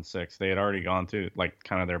 2006. They had already gone through like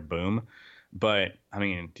kind of their boom. But I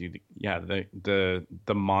mean, dude, yeah, the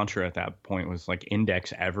mantra at that point was like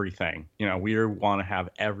index everything. We want to have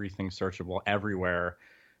everything searchable everywhere,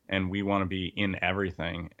 and we want to be in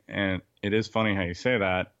everything. And it is funny how you say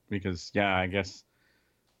that because, yeah, I guess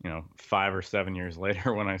 5 or 7 years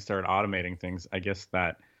later when I started automating things, I guess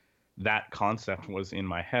that concept was in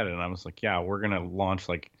my head, and I was like, yeah, we're gonna launch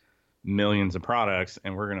like millions of products,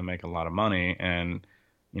 and we're gonna make a lot of money, and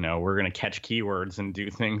we're gonna catch keywords and do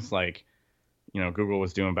things like Google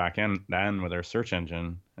was doing back then with their search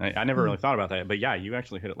engine. I never really thought about that, but yeah, you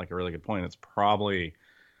actually hit it like a really good point. It's probably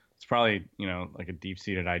like a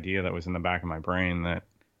deep-seated idea that was in the back of my brain that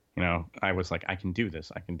I was like, I can do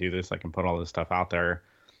this, I can put all this stuff out there,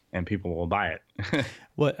 and people will buy it.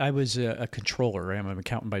 Well, I was a controller. I'm an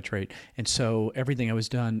accountant by trade. And so everything I was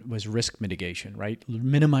done was risk mitigation, right?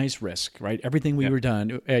 Minimize risk, right? Everything we were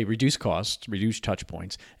done, reduce costs, reduce touch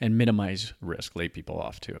points, and minimize risk, lay people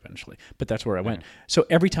off too eventually. But that's where I went. So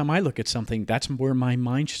every time I look at something, that's where my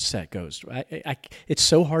mindset goes. It's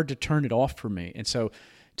so hard to turn it off for me. And so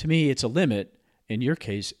to me, it's a limit. In your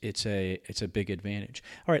case, it's a big advantage.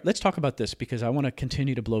 All right, let's talk about this because I want to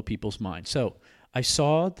continue to blow people's minds. So I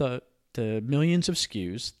saw the millions of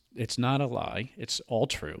SKUs. It's not a lie. It's all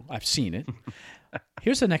true. I've seen it.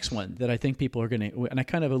 Here's the next one that I think people are going to, and I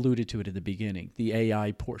kind of alluded to it at the beginning, the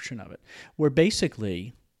AI portion of it, where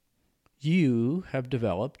basically you have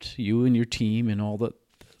developed, you and your team and all the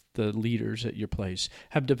leaders at your place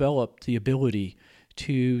have developed the ability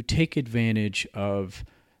to take advantage of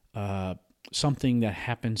something that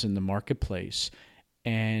happens in the marketplace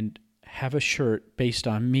and have a shirt based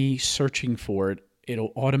on me searching for it.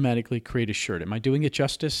 It'll automatically create a shirt. Am I doing it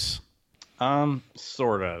justice?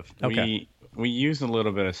 Sort of. Okay. We use a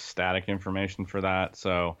little bit of static information for that.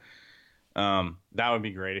 So that would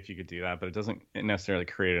be great if you could do that, but it doesn't necessarily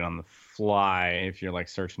create it on the fly if you're like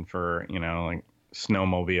searching for, like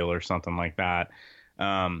snowmobile or something like that.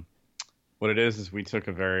 What it is we took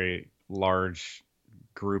a very large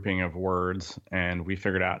grouping of words and we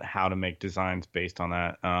figured out how to make designs based on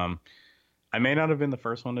that. I may not have been the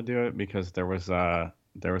first one to do it because there was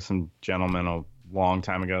some gentleman a long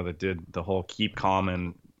time ago that did the whole keep calm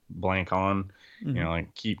and blank on,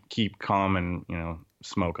 like keep calm and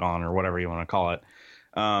smoke on or whatever you want to call it.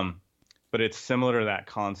 But it's similar to that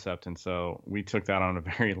concept, and so we took that on a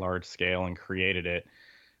very large scale and created it.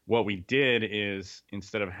 What we did is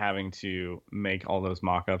instead of having to make all those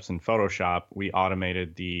mock-ups in Photoshop, we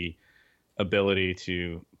automated the ability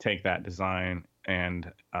to take that design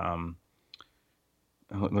and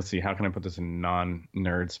let's see, how can I put this in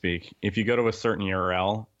non-nerd speak? If you go to a certain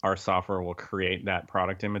URL, our software will create that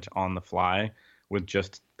product image on the fly with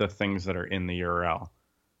just the things that are in the URL.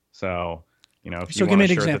 So, if you give me an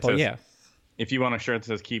shirt example, that says, yeah. If you want a shirt that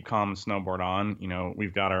says keep calm snowboard on,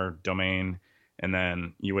 we've got our domain, and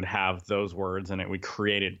then you would have those words and it would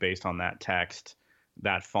create it based on that text,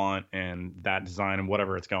 that font, and that design and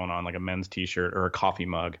whatever it's going on, like a men's t-shirt or a coffee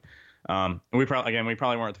mug. We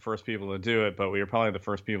probably weren't the first people to do it, but we were probably the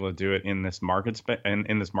first people to do it in this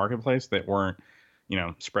in this marketplace that weren't,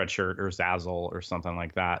 Spreadshirt or Zazzle or something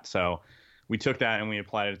like that. So we took that and we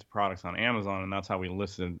applied it to products on Amazon, and that's how we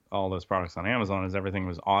listed all those products on Amazon. Is everything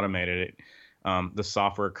was automated. The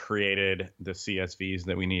software created the CSVs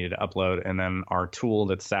that we needed to upload, and then our tool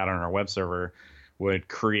that sat on our web server would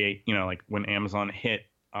create, like when Amazon hit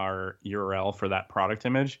our URL for that product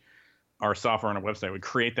image, our software on our website would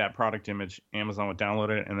create that product image, Amazon would download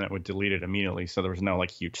it, and then it would delete it immediately. So there was no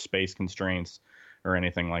like huge space constraints or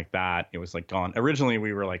anything like that. It was like gone. Originally,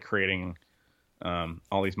 we were like creating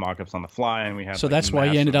all these mock-ups on the fly, and we had. So like, that's why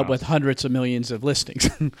you ended up with hundreds of millions of listings.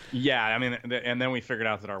 Yeah, I mean, and then we figured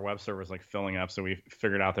out that our web server was like filling up, so we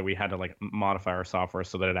figured out that we had to like modify our software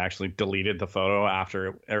so that it actually deleted the photo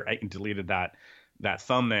after it deleted that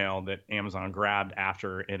thumbnail that Amazon grabbed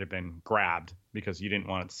after it had been grabbed, because you didn't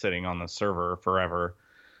want it sitting on the server forever.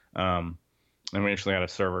 And we actually had a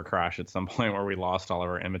server crash at some point where we lost all of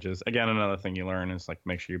our images. Again, another thing you learn is like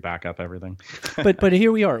make sure you back up everything. But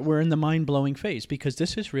here we are. We're in the mind-blowing phase because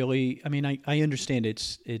this is really, I mean, I understand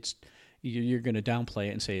it's you're going to downplay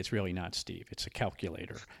it and say it's really not Steve. It's a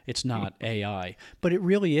calculator. It's not AI. But it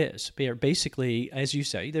really is. Basically, as you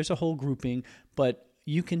say, there's a whole grouping, but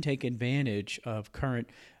you can take advantage of current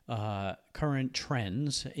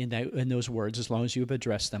trends in those words as long as you've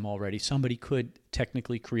addressed them already. Somebody could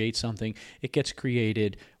technically create something. It gets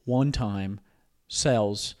created one time,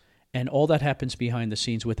 sells, and all that happens behind the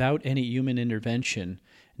scenes without any human intervention.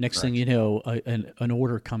 Next thing you know, an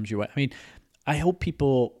order comes your way. I mean, I hope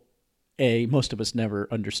people... most of us never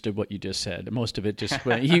understood what you just said. Most of it just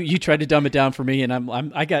you tried to dumb it down for me, and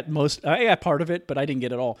I got part of it, but I didn't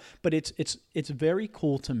get it all. But it's very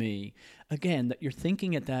cool to me, again, that you're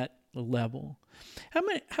thinking at that level.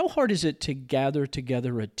 How hard is it to gather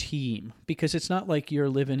together a team? Because it's not like you're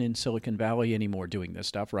living in Silicon Valley anymore doing this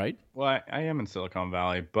stuff, right? Well, I am in Silicon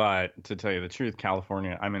Valley, but to tell you the truth,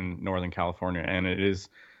 California, I'm in Northern California, and it is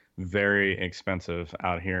very expensive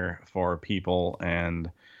out here for people.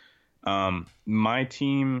 And my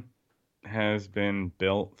team has been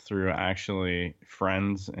built through actually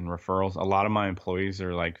friends and referrals. A lot of my employees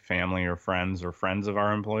are like family or friends of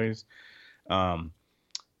our employees. And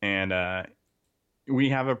we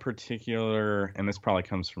have a particular, and this probably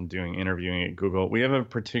comes from doing interviewing at Google, we have a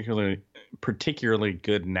particularly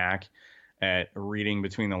good knack at reading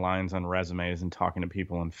between the lines on resumes and talking to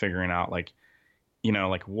people and figuring out like,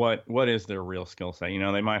 like what is their real skill set?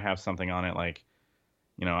 They might have something on it like,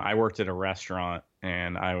 I worked at a restaurant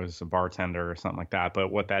and I was a bartender or something like that.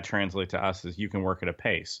 But what that translates to us is you can work at a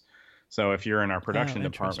pace. So if you're in our production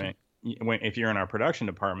department,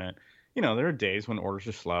 there are days when orders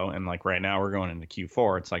are slow. And like right now we're going into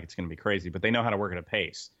Q4. It's like it's going to be crazy, but they know how to work at a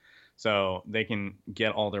pace. So they can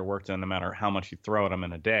get all their work done no matter how much you throw at them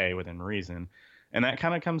in a day within reason. And that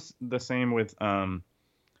kind of comes the same with,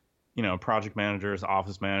 project managers,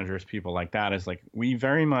 office managers, people like that. Is like we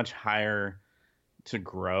very much hire to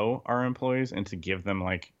grow our employees and to give them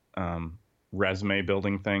like resume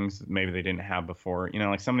building things that maybe they didn't have before.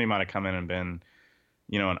 Like somebody might have come in and been,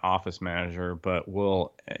 an office manager, but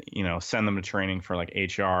we'll, send them to training for like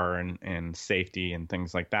HR and safety and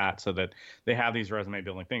things like that so that they have these resume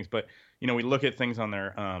building things. But, we look at things on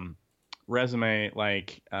their resume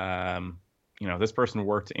like, this person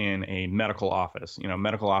worked in a medical office.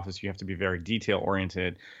 Medical office, you have to be very detail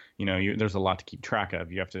oriented. There's a lot to keep track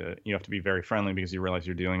of. You have to be very friendly because you realize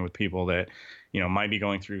you're dealing with people that, might be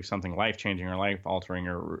going through something life changing or life altering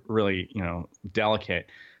or really,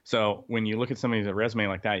 delicate. So when you look at somebody's resume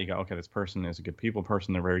like that, you go, okay, this person is a good people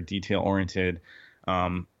person. They're very detail oriented.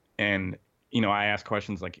 And, I ask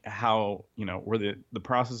questions like how, were the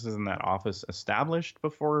processes in that office established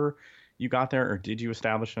before you got there, or did you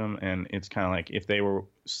establish them? And it's kind of like if they were,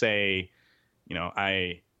 say,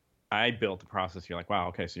 I built the process, you're like, wow,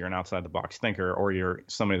 okay, so you're an outside the box thinker, or you're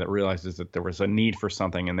somebody that realizes that there was a need for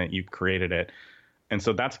something and that you created it. And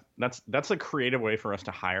so that's a creative way for us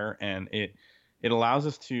to hire, and it allows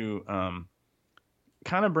us to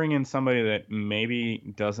kind of bring in somebody that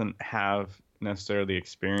maybe doesn't have necessarily the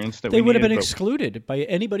experience that they would have been but excluded by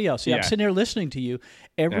anybody else. Yeah, I'm sitting there listening to you.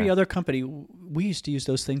 Every other company, we used to use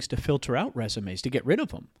those things to filter out resumes to get rid of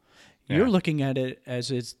them. Yeah. You're looking at it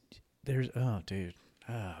as there's dude.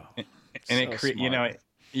 Oh, and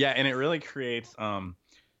it really creates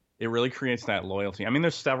that loyalty. I mean,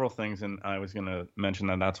 there's several things, and I was going to mention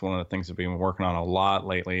that that's one of the things that we've been working on a lot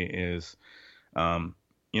lately is,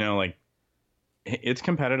 like it's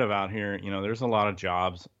competitive out here. There's a lot of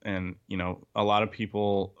jobs, and a lot of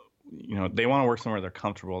people, they want to work somewhere they're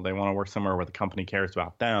comfortable. They want to work somewhere where the company cares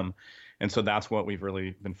about them, and so that's what we've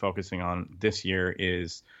really been focusing on this year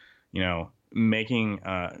is, making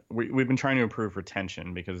we've been trying to improve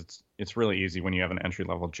retention because it's really easy when you have an entry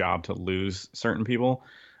level job to lose certain people,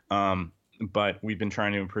 but we've been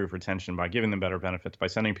trying to improve retention by giving them better benefits, by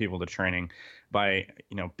sending people to training, by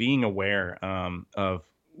being aware of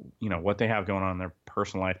what they have going on in their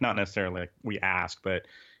personal life, not necessarily like we ask, but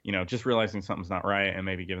just realizing something's not right and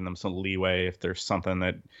maybe giving them some leeway if there's something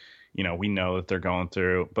that we know that they're going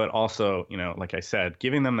through, but also like I said,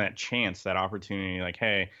 giving them that chance, that opportunity, like,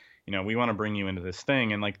 hey, we want to bring you into this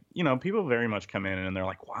thing. And like, people very much come in and they're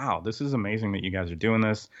like, wow, this is amazing that you guys are doing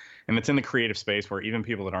this. And it's in the creative space where even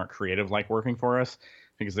people that aren't creative like working for us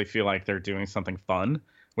because they feel like they're doing something fun,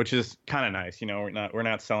 which is kind of nice. We're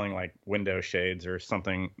not selling like window shades or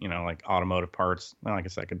something, like automotive parts. Well, I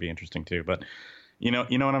guess that could be interesting too, but You know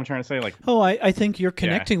what I'm trying to say? Like, Oh, I think you're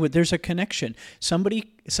connecting with. There's a connection. Somebody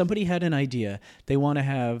had an idea. They want to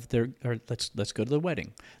have let's go to the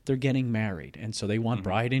wedding. They're getting married, and so they want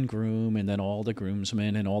bride and groom, and then all the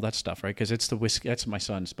groomsmen and all that stuff, right? Because it's the whiskey. That's my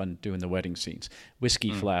son's been doing the wedding scenes.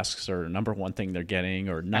 Whiskey flasks are number one thing they're getting,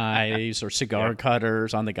 or knives, or cigar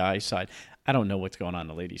cutters on the guy's side. I don't know what's going on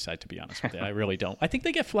the lady's side, to be honest with you. I really don't. I think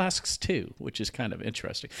they get flasks too, which is kind of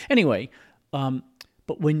interesting. Anyway,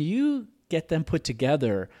 but when you get them put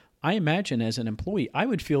together, I imagine as an employee, I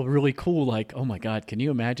would feel really cool. Like, oh my God, can you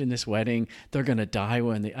imagine this wedding? They're going to die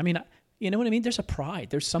when they, I mean, you know what I mean? There's a pride.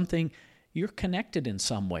 There's something, you're connected in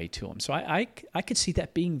some way to them. So I could see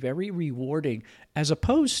that being very rewarding as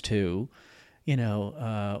opposed to,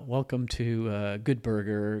 welcome to Good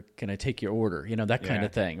Burger. Can I take your order? That kind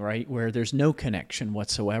of thing, right? Where there's no connection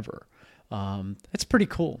whatsoever. That's pretty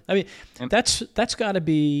cool. I mean, that's got to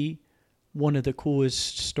be one of the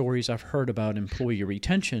coolest stories I've heard about employee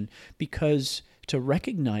retention, because to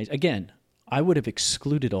recognize, again, I would have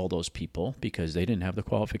excluded all those people because they didn't have the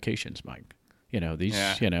qualifications, Mike.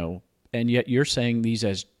 And yet you're saying these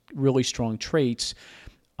as really strong traits.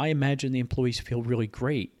 I imagine the employees feel really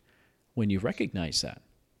great when you recognize that.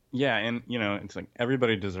 Yeah, and it's like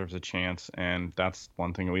everybody deserves a chance, and that's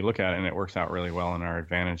one thing that we look at, and it works out really well in our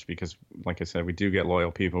advantage because, like I said, we do get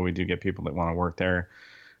loyal people. We do get people that want to work there.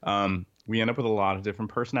 We end up with a lot of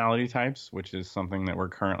different personality types, which is something that we're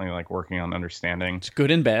currently like working on understanding. It's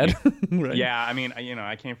good and bad. Right. Yeah, I mean,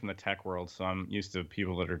 I came from the tech world, so I'm used to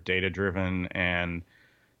people that are data driven and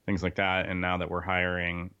things like that. And now that we're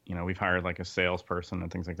hiring, we've hired like a salesperson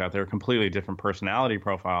and things like that. They're a completely different personality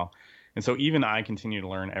profile. And so even I continue to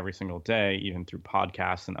learn every single day, even through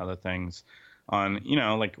podcasts and other things on,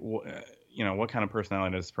 what kind of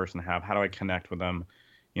personality does this person have? How do I connect with them?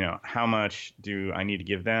 How much do I need to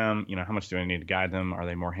give them? How much do I need to guide them? Are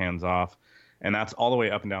they more hands off? And that's all the way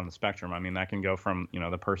up and down the spectrum. I mean, that can go from,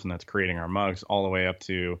 the person that's creating our mugs all the way up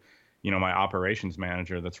to, my operations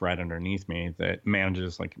manager that's right underneath me that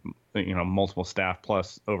manages like, multiple staff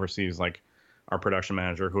plus oversees like our production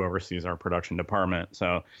manager who oversees our production department.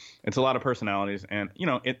 So it's a lot of personalities, and,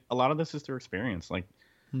 a lot of this is through experience. Like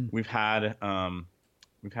we've had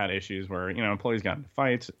issues where, employees got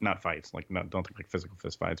into not fights, like don't think like physical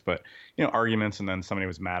fist fights, but, arguments. And then somebody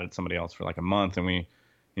was mad at somebody else for like a month. And we,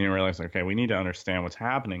 realized, like, okay, we need to understand what's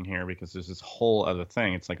happening here because there's this whole other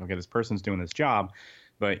thing. It's like, okay, this person's doing this job,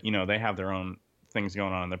 but, they have their own things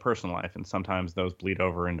going on in their personal life. And sometimes those bleed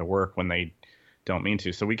over into work when they don't mean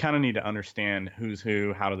to. So we kind of need to understand who's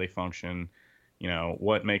who, how do they function,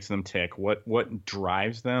 what makes them tick, what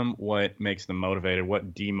drives them, what makes them motivated,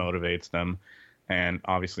 what demotivates them. And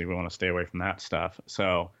obviously we want to stay away from that stuff.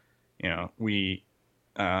 So, we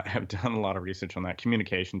have done a lot of research on that.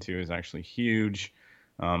 Communication too is actually huge.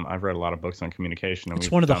 I've read a lot of books on communication. It's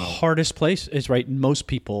one of the hardest places, right? Most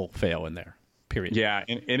people fail in there, period. Yeah,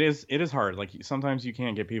 and it is hard. Like sometimes you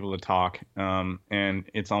can't get people to talk. And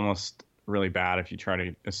it's almost really bad if you try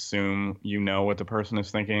to assume what the person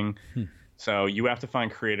is thinking. So you have to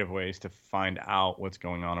find creative ways to find out what's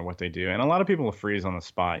going on or what they do. And a lot of people will freeze on the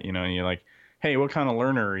spot, and you're like, hey, what kind of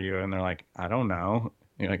learner are you? And they're like, I don't know.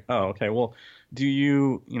 And you're like, oh, okay. Well, do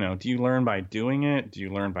you learn by doing it? Do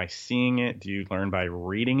you learn by seeing it? Do you learn by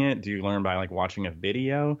reading it? Do you learn by like watching a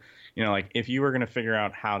video? Like if you were going to figure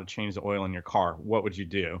out how to change the oil in your car, what would you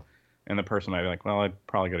do? And the person might be like, well, I'd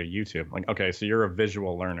probably go to YouTube. Like, okay, so you're a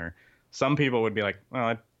visual learner. Some people would be like, well,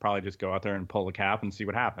 I'd probably just go out there and pull the cap and see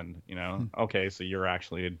what happened. Okay, so you're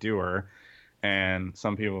actually a doer. And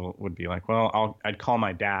some people would be like, well, I'd call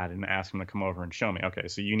my dad and ask him to come over and show me. Okay,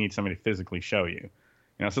 so you need somebody to physically show you.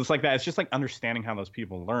 So it's like that. It's just like understanding how those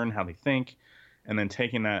people learn, how they think, and then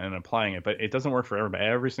taking that and applying it. But it doesn't work for everybody.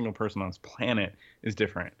 Every single person on this planet is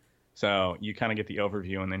different. So you kind of get the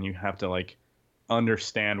overview, and then you have to like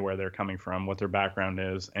understand where they're coming from, what their background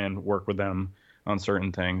is, and work with them on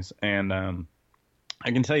certain things. And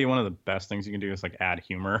I can tell you one of the best things you can do is like add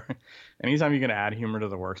humor. Anytime you can add humor to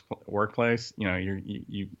the workplace,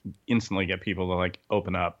 you instantly get people to like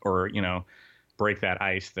open up or, break that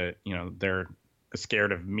ice that, they're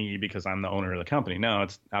scared of me because I'm the owner of the company. No,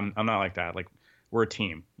 I'm not like that. Like we're a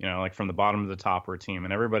team, like from the bottom to the top, we're a team,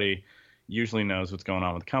 and everybody usually knows what's going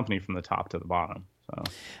on with the company from the top to the bottom. So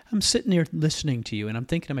I'm sitting here listening to you, and I'm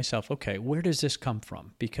thinking to myself, okay, where does this come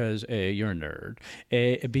from? Because A, you're a nerd.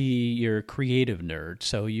 B, you're a creative nerd.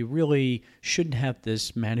 So you really shouldn't have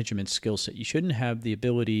this management skill set. You shouldn't have the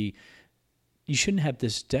ability. You shouldn't have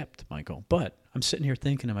this depth, Michael. But I'm sitting here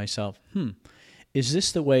thinking to myself, is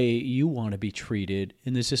this the way you want to be treated?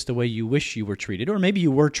 And is this the way you wish you were treated? Or maybe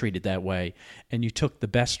you were treated that way and you took the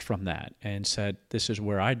best from that and said, this is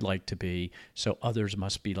where I'd like to be, so others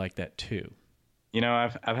must be like that too.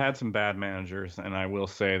 I've had some bad managers, and I will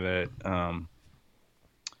say that,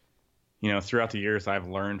 throughout the years, I've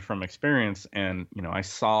learned from experience, and, I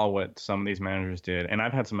saw what some of these managers did, and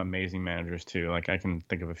I've had some amazing managers too. Like, I can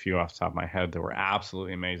think of a few off the top of my head that were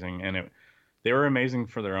absolutely amazing, and they were amazing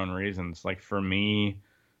for their own reasons. Like, for me,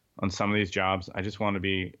 on some of these jobs, I just wanted to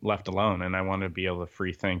be left alone, and I wanted to be able to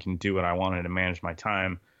free think and do what I wanted to manage my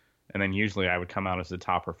time. And then usually I would come out as the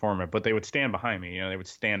top performer, but they would stand behind me. They would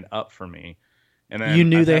stand up for me. And then you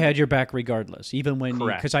knew they had your back regardless, even when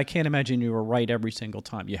correct. Because I can't imagine you were right every single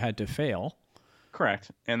time. You had to fail.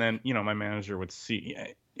 Correct. And then, my manager would see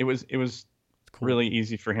it was Cool. really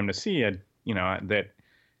easy for him to see that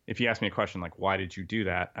if you ask me a question like, why did you do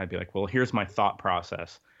that? I'd be like, well, here's my thought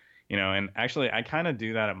process, and actually I kind of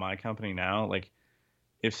do that at my company now. Like,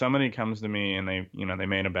 if somebody comes to me and they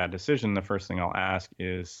made a bad decision, the first thing I'll ask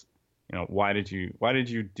is, why did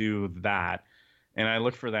you do that? And I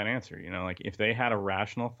look for that answer, like if they had a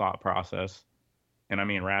rational thought process, and I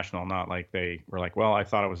mean rational, not like they were like, well, I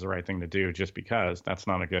thought it was the right thing to do just because. That's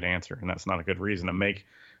not a good answer, and that's not a good reason to make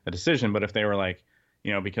a decision. But if they were like,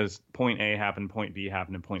 because point A happened, point B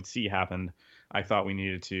happened, and point C happened, I thought we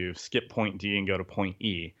needed to skip point D and go to point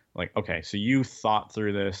E. Like, okay, so you thought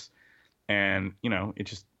through this, and, it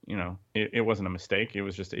just, it wasn't a mistake. It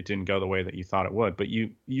was just, it didn't go the way that you thought it would. But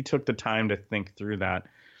you took the time to think through that.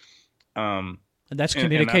 And that's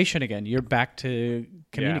communication again. You're back to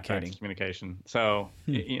communicating. Yeah, back to communication. So,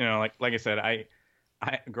 like I said, I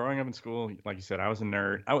growing up in school, like you said, I was a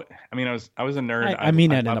nerd. I was a nerd. I mean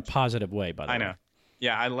that in a positive way, by the way. I know.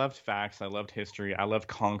 Yeah, I loved facts. I loved history. I loved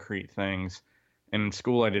concrete things. And in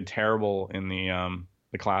school, I did terrible in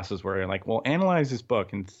the classes where you're like, well, analyze this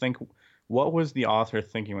book and think, what was the author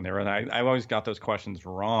thinking when they wrote that? I've always got those questions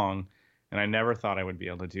wrong, and I never thought I would be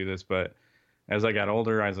able to do this, but as I got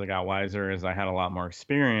older, as I got wiser, as I had a lot more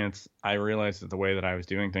experience, I realized that the way that I was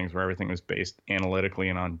doing things, where everything was based analytically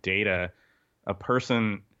and on data, a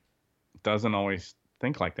person doesn't always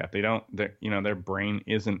think like that. Their brain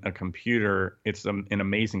isn't a computer. It's an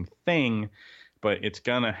amazing thing, but it's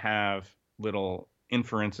going to have little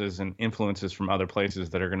inferences and influences from other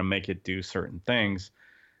places that are going to make it do certain things.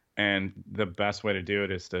 And the best way to do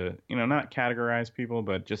it is to, not categorize people,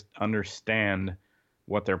 but just understand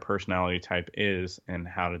what their personality type is and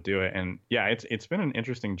how to do it. And yeah, it's been an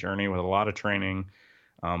interesting journey with a lot of training,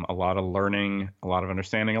 a lot of learning, a lot of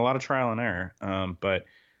understanding, a lot of trial and error. But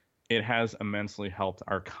it has immensely helped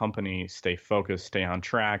our company stay focused, stay on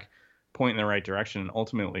track, point in the right direction, and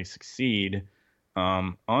ultimately succeed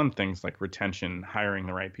on things like retention, hiring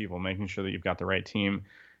the right people, making sure that you've got the right team,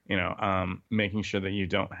 making sure that you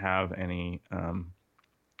don't have any,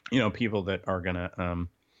 people that are going to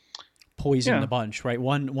poison the bunch, right?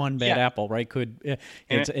 One bad apple, right? It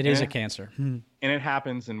is a cancer. And it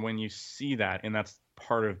happens. And when you see that, and that's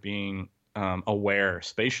part of being aware,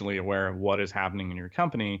 spatially aware of what is happening in your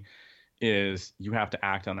company, is you have to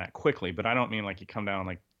act on that quickly. But I don't mean like you come down,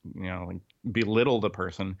 like belittle the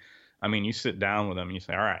person. I mean, you sit down with them and you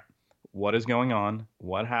say, all right, what is going on?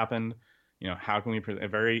 What happened? How can we, a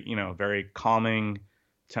very, very calming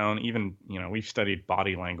tone. Even, we've studied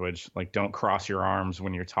body language, like don't cross your arms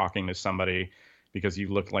when you're talking to somebody because you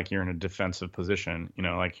look like you're in a defensive position,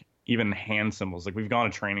 like even hand symbols. Like we've gone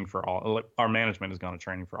to training for our management has gone to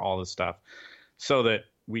training for all this stuff so that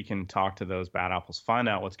we can talk to those bad apples, find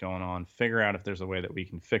out what's going on, figure out if there's a way that we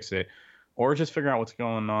can fix it, or just figure out what's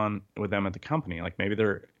going on with them at the company. Like maybe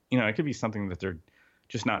they're, it could be something that they're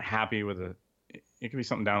just not happy with. It could be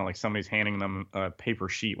something down like somebody's handing them a paper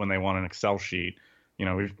sheet when they want an Excel sheet.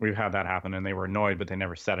 We've had that happen, and they were annoyed, but they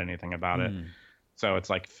never said anything about it. So it's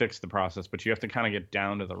like fix the process, but you have to kind of get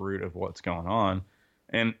down to the root of what's going on.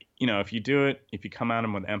 And if you do it, if you come at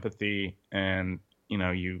them with empathy, and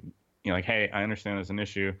you're like, hey, I understand there's an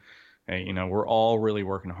issue. Hey, we're all really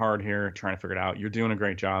working hard here, trying to figure it out. You're doing a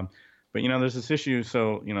great job, but there's this issue.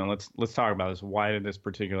 So let's talk about this. Why did this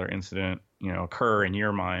particular incident occur in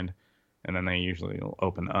your mind? And then they usually will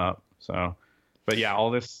open up. So. But yeah, all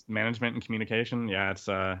this management and communication, yeah,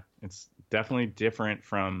 it's definitely different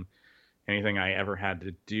from anything I ever had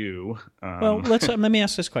to do. Well, let me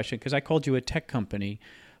ask this question, because I called you a tech company,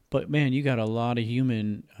 but man, you got a lot of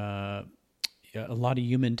human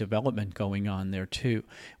development going on there too.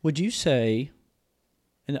 Would you say,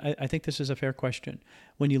 and I think this is a fair question,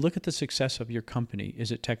 when you look at the success of your company,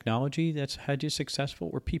 is it technology that's had you successful,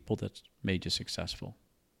 or people that's made you successful?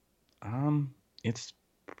 It's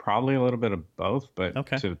probably a little bit of both, but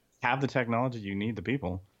okay. to have the technology, you need the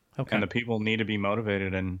people. Okay. And the people need to be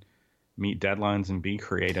motivated and meet deadlines and be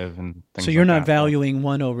creative and things So you're like not that. valuing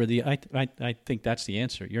one over the. I think that's the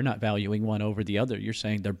answer. You're not valuing one over the other. You're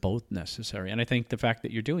saying they're both necessary, and I think the fact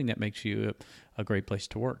that you're doing that makes you a great place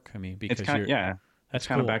to work. I mean, because It's kind of, yeah, that's it's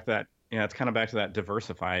kind cool. of back to that. Yeah, it's kind of back to that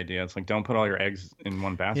diversify idea. It's like, don't put all your eggs in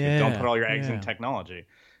one basket. Yeah, Don't put all your eggs in yeah. technology.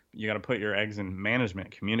 You got to put your eggs in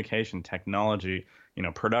management, communication, technology,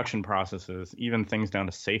 production processes, even things down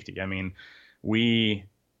to safety. I mean, we,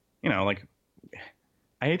 like,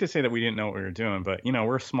 I hate to say that we didn't know what we were doing, but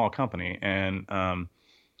we're a small company, and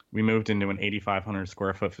we moved into an 8,500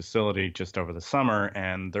 square foot facility just over the summer,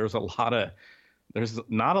 and there's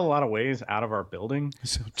not a lot of ways out of our building.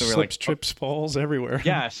 So we're slips, like, trips, falls everywhere.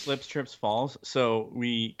 yeah, slips, trips, falls. So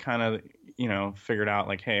we kind of, figured out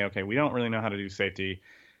like, hey, okay, we don't really know how to do safety.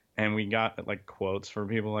 And we got like quotes for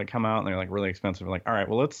people like come out and they're like really expensive. We're like, all right,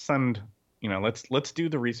 well, let's send, let's do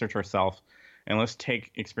the research ourselves and let's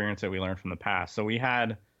take experience that we learned from the past. So we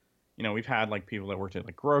had, we've had like people that worked at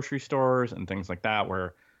like grocery stores and things like that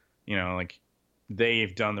where, like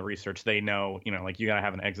they've done the research. They know, like you got to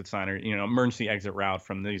have an exit sign or, emergency exit route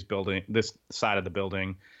from this side of the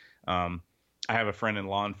building. I have a friend in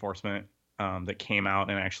law enforcement that came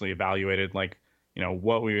out and actually evaluated like,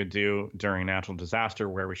 what we would do during natural disaster,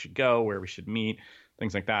 where we should go, where we should meet,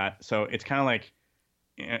 things like that. So it's kind of like,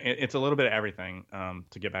 it's a little bit of everything.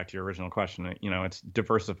 To get back to your original question, it's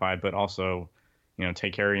diversified, but also,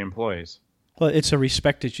 take care of your employees. Well, it's a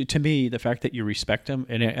respect issue. To me, the fact that you respect them,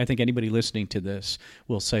 and I think anybody listening to this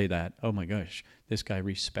will say that, oh my gosh, this guy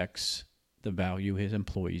respects the value his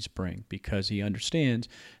employees bring because he understands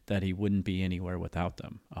that he wouldn't be anywhere without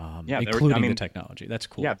them, including the technology. That's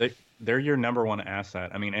cool. Yeah, they're your number one asset.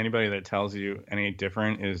 I mean, anybody that tells you any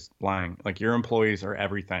different is lying. Like, your employees are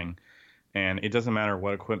everything. And it doesn't matter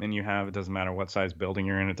what equipment you have. It doesn't matter what size building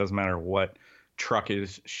you're in. It doesn't matter what truck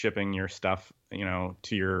is shipping your stuff,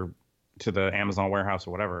 to the Amazon warehouse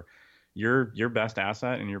or whatever. Your best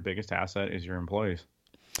asset and your biggest asset is your employees.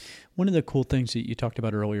 One of the cool things that you talked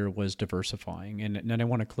about earlier was diversifying, and I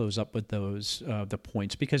want to close up with those the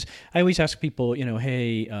points because I always ask people,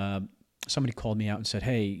 hey, somebody called me out and said,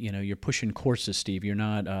 hey, you're pushing courses, Steve. You're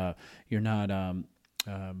not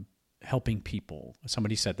helping people.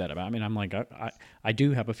 Somebody said that about me, and I'm like, I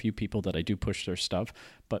do have a few people that I do push their stuff,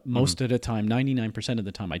 but most of the time, 99% of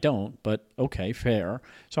the time, I don't. But okay, fair.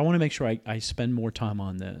 So I want to make sure I spend more time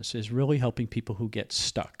on this. Is really helping people who get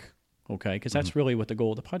stuck. Okay, because that's really what the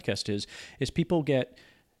goal of the podcast is people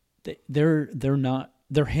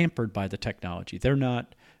they're hampered by the technology. They're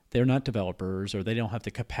not developers, or they don't have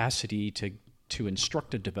the capacity to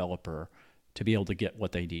instruct a developer to be able to get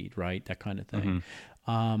what they need, right? That kind of thing.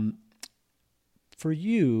 For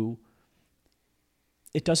you,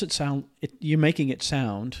 it doesn't sound. You're making it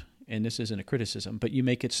sound, and this isn't a criticism, but you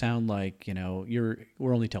make it sound like we're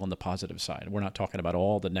only telling the positive side. We're not talking about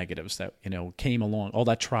all the negatives that came along, all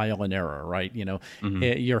that trial and error, right? Your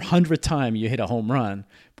 100th time you hit a home run,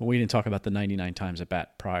 but we didn't talk about the 99 times at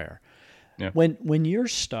bat prior. Yeah. When you're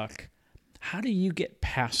stuck, how do you get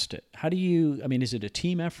past it? Is it a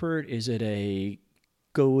team effort? Is it a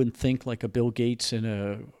go and think like a Bill Gates in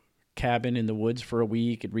a cabin in the woods for a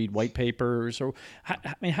week and read white papers? Or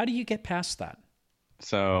how do you get past that?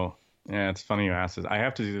 So, yeah, it's funny you asked this. I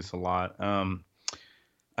have to do this a lot.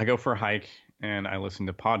 I go for a hike and I listen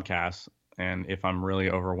to podcasts. And if I'm really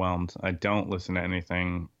overwhelmed, I don't listen to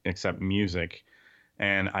anything except music.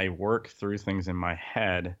 And I work through things in my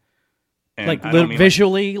head. And like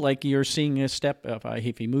visually, like you're seeing a step.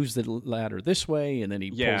 If he moves the ladder this way, and then he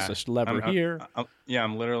pulls this lever here.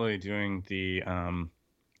 I'm literally doing the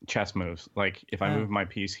chess moves. Like, if I move my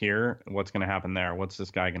piece here, what's going to happen there? What's this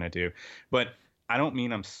guy going to do? But I don't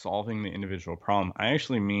mean I'm solving the individual problem. I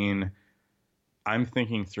actually mean I'm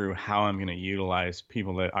thinking through how I'm going to utilize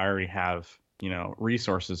people that I already have,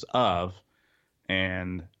 resources of,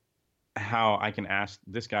 and how I can ask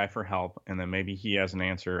this guy for help, and then maybe he has an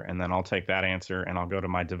answer, and then I'll take that answer and I'll go to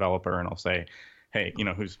my developer and I'll say, hey,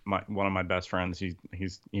 who's one of my best friends.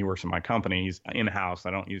 He works in my company. He's in-house.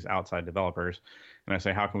 I don't use outside developers. And I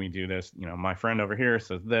say, how can we do this? My friend over here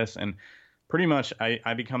says this, and pretty much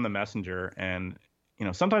I become the messenger. And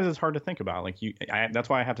sometimes it's hard to think about. Like that's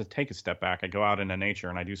why I have to take a step back. I go out into nature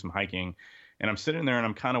and I do some hiking, and I'm sitting there and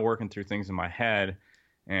I'm kind of working through things in my head,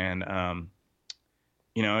 and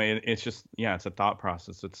it's just, it's a thought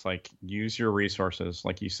process. It's like, use your resources.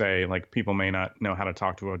 Like you say, like, people may not know how to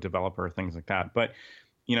talk to a developer, things like that. But,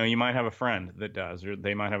 you might have a friend that does, or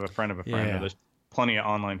they might have a friend of a friend. Yeah. Or there's plenty of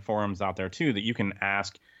online forums out there too that you can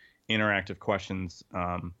ask interactive questions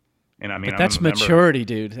And I mean, But that's maturity,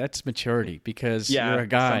 dude. That's maturity because you're a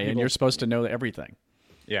guy and you're supposed to know everything.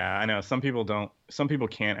 Yeah, I know. Some people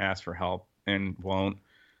can't ask for help and won't.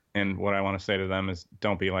 And what I want to say to them is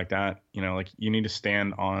don't be like that. Like you need to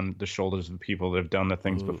stand on the shoulders of people that have done the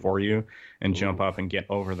things before you and jump up and get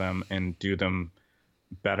over them and do them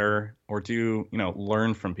better, or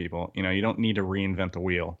learn from people. You don't need to reinvent the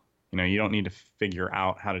wheel. You don't need to figure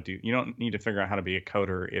out how to you don't need to figure out how to be a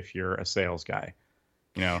coder if you're a sales guy.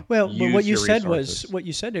 Well, but what you said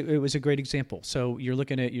resources. it was a great example. So you're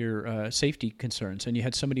looking at your safety concerns, and you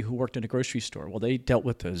had somebody who worked in a grocery store. Well, they dealt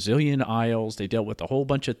with a zillion aisles. They dealt with a whole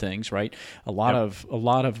bunch of things, right? A lot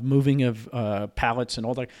of moving of pallets and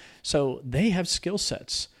all that. So they have skill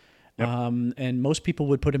sets. Yep. And most people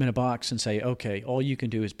would put them in a box and say, okay, all you can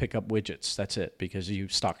do is pick up widgets. That's it, because you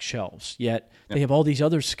stock shelves. Yet they have all these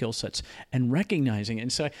other skill sets, and recognizing it.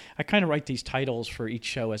 And so I kind of write these titles for each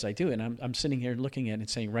show as I do it. And I'm sitting here looking at it and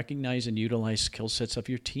saying, recognize and utilize skill sets of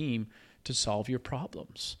your team to solve your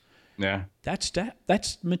problems. Yeah.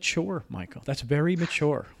 That's mature, Michael. That's very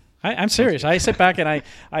mature. I'm serious. I sit back and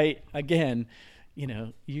I again,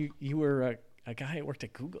 you were a guy who worked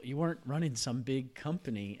at Google. You weren't running some big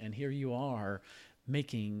company, and here you are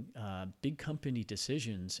making big company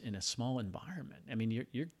decisions in a small environment. I mean,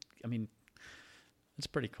 it's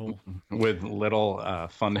pretty cool. With little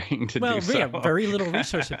funding to do so. Well, very little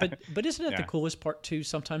resources. But isn't that the coolest part too?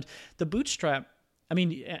 Sometimes the bootstrap. I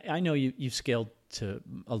mean, I know you've scaled to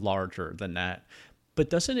a larger than that,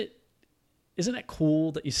 but isn't it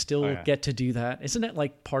cool that you still get to do that? Isn't that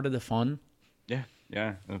like part of the fun?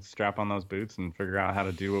 Yeah, let's strap on those boots and figure out how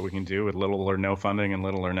to do what we can do with little or no funding and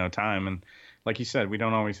little or no time. And like you said, we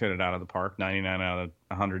don't always hit it out of the park. 99 out of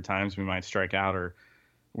 100 times we might strike out, or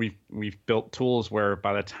we've built tools where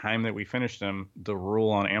by the time that we finished them, the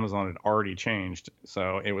rule on Amazon had already changed.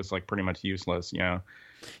 So it was like pretty much useless, Yeah,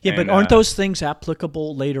 but aren't those things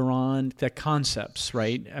applicable later on? The concepts,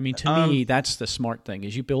 right? I mean, to me, that's the smart thing,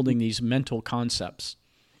 is you building these mental concepts.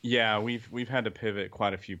 Yeah, we've had to pivot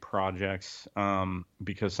quite a few projects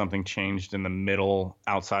because something changed in the middle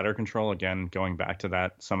outside our control. Again, going back to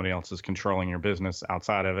that, somebody else is controlling your business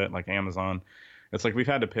outside of it, like Amazon. It's like we've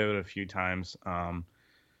had to pivot a few times. We,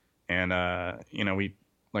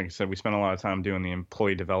 like I said, we spent a lot of time doing the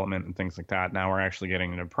employee development and things like that. Now we're actually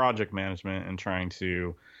getting into project management and trying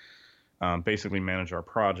to basically manage our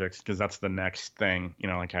projects, because that's the next thing.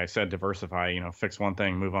 Like I said, diversify, fix one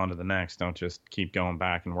thing, move on to the next. Don't just keep going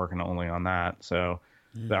back and working only on that. So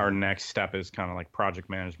our next step is kind of like project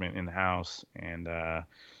management in the house. And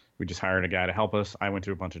we just hired a guy to help us. I went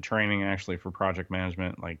to a bunch of training actually for project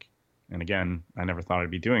management. And again, I never thought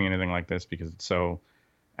I'd be doing anything like this because it's so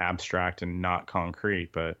abstract and not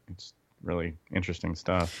concrete, but it's really interesting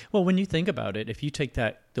stuff. Well, when you think about it, if you take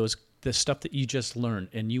the stuff that you just learned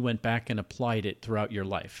and you went back and applied it throughout your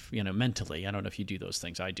life, mentally. I don't know if you do those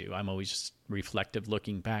things. I do. I'm always reflective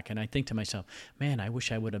looking back, and I think to myself, man, I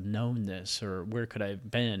wish I would have known this, or where could I have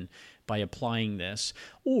been by applying this?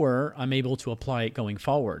 Or I'm able to apply it going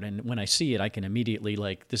forward. And when I see it, I can immediately,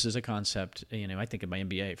 this is a concept. I think of my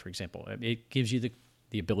MBA, for example. It gives you the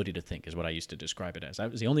ability to think, is what I used to describe it as.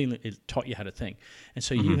 That was the only, it taught you how to think. And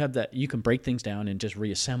so you have that, you can break things down and just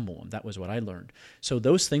reassemble them. That was what I learned. So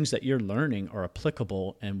those things that you're learning are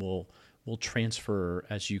applicable and will transfer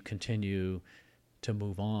as you continue to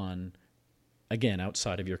move on, again,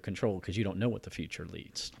 outside of your control, because you don't know what the future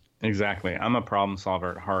leads. Exactly. I'm a problem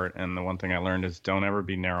solver at heart. And the one thing I learned is don't ever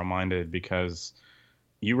be narrow-minded, because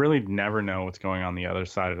you really never know what's going on the other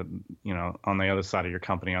side of, on the other side of your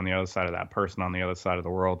company, on the other side of that person, on the other side of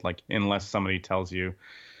the world, unless somebody tells you.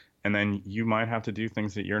 And then you might have to do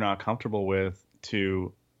things that you're not comfortable with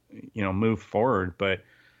to, move forward. But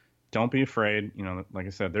don't be afraid. Like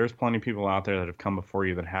I said, there's plenty of people out there that have come before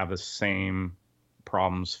you that have the same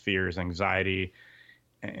problems, fears, anxiety,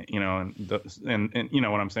 and you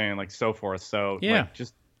know what I'm saying, so forth. So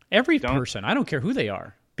just every person, I don't care who they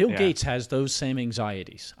are. Bill Gates has those same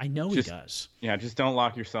anxieties. I know he does. Yeah, just don't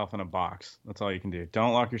lock yourself in a box. That's all you can do.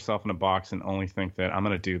 Don't lock yourself in a box and only think that I'm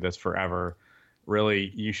going to do this forever.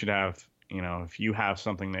 Really, you should have, if you have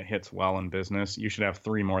something that hits well in business, you should have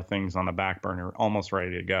 3 more things on the back burner almost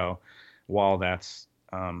ready to go while that's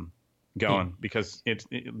going. Because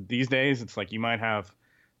these days, it's like you might have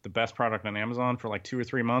the best product on Amazon for 2 or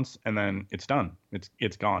 3 months, and then it's done.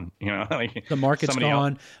 It's gone. The market's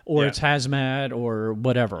gone, or it's hazmat or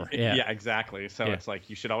whatever. Yeah, exactly. So it's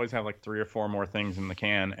you should always have 3 or 4 more things in the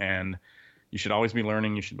can, and you should always be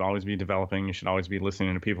learning. You should always be developing. You should always be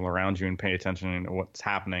listening to people around you and pay attention to what's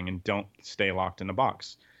happening, and don't stay locked in a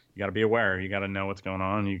box. You got to be aware. You got to know what's going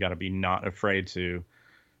on. You got to be not afraid to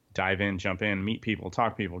dive in, jump in, meet people,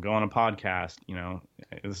 talk to people, go on a podcast.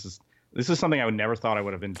 This is something I would never thought I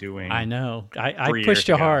would have been doing. I know. I pushed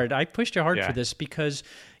you hard. I pushed you hard for this because,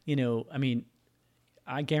 I mean,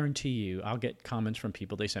 I guarantee you I'll get comments from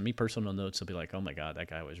people. They send me personal notes. They'll be like, oh my God, that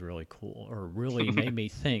guy was really cool, or really made me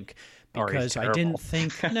think, because I didn't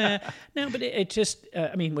think, no, but it just,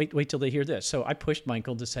 wait till they hear this. So I pushed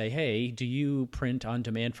Michael to say, hey, do you print on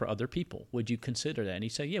demand for other people? Would you consider that? And he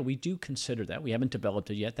said, yeah, we do consider that. We haven't developed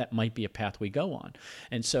it yet. That might be a path we go on.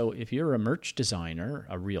 And so if you're a merch designer,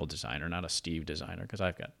 a real designer, not a Steve designer, because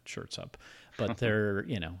I've got shirts up, but they're,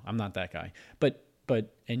 I'm not that guy,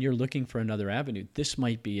 and you're looking for another avenue, this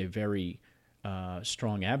might be a very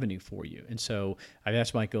strong avenue for you. And so I've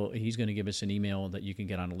asked Michael, he's going to give us an email that you can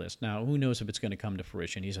get on a list. Now, who knows if it's going to come to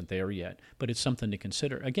fruition? He isn't there yet, but it's something to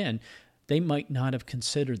consider. Again, they might not have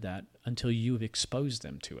considered that until you've exposed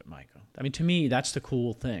them to it, Michael. I mean, to me, that's the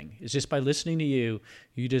cool thing. Is just by listening to you,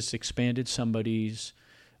 you just expanded somebody's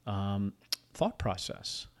thought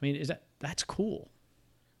process. I mean, that's cool.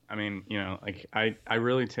 I mean, I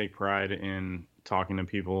really take pride in talking to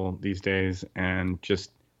people these days, and just,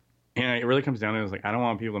 it really comes down to it, I don't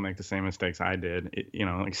want people to make the same mistakes I did.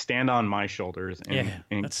 Stand on my shoulders and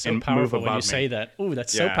that's so powerful when you say that. Ooh,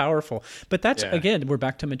 that's so powerful. But that's again, we're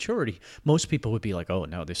back to maturity. Most people would be like, "Oh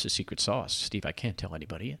no, this is secret sauce, Steve. I can't tell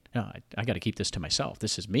anybody. No, I got to keep this to myself.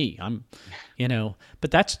 This is me. I'm, But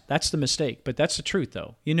that's the mistake. But that's the truth,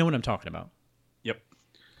 though. You know what I'm talking about. Yep.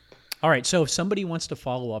 All right, so if somebody wants to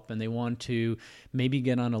follow up and they want to maybe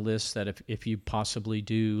get on a list that if you possibly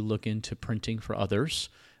do look into printing for others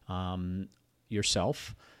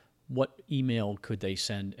yourself, what email could they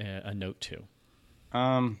send a note to?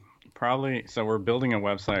 Probably, so we're building a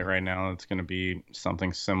website right now that's going to be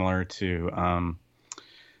something similar to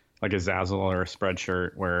like a Zazzle or a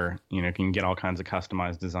Spreadshirt, where you can get all kinds of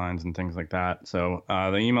customized designs and things like that. So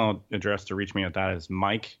the email address to reach me at that is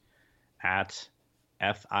Mike@FIO,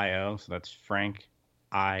 so that's Frank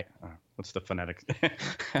what's the phonetics?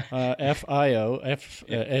 FIO,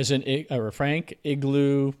 as in or Frank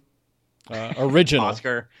Igloo original.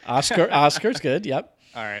 Oscar's good. Yep.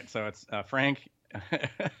 All right, so it's Frank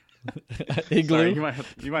Igloo. Sorry, you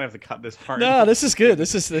might have to cut this part. No, this is good.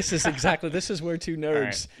 This is exactly. This is where two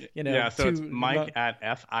nerds. Right. Yeah, so it's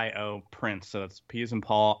Mike@FIO Prints. So that's P as in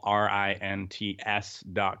Paul, RINTS.com.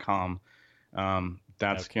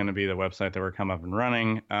 That's going to be the website that we're coming up and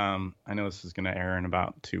running. I know this is going to air in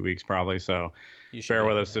about 2 weeks probably, so bear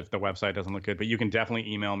with us if the website doesn't look good. But you can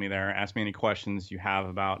definitely email me there. Ask me any questions you have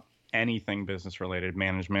about anything business-related,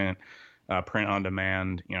 management, print on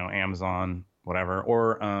demand, Amazon, whatever.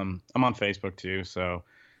 Or I'm on Facebook too, so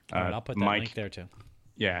all right, I'll put that link there too.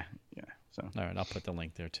 Yeah. So all right, I'll put the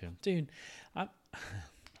link there too. Dude,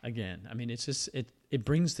 again, I mean, it's just it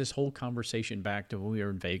brings this whole conversation back to when we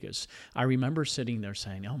were in Vegas. I remember sitting there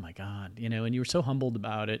saying, "Oh my God," and you were so humbled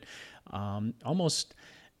about it, almost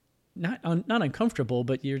not uncomfortable,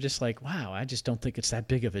 but you're just like, "Wow, I just don't think it's that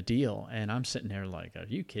big of a deal." And I'm sitting there like, "Are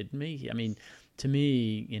you kidding me?" I mean, to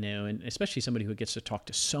me, and especially somebody who gets to talk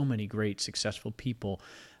to so many great, successful people,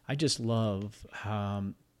 I just love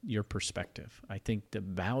your perspective. I think the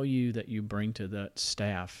value that you bring to the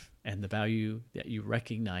staff and the value that you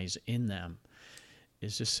recognize in them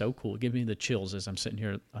is just so cool. Give me the chills as I'm sitting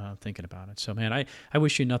here thinking about it. So, man, I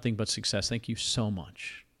wish you nothing but success. Thank you so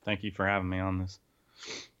much. Thank you for having me on this.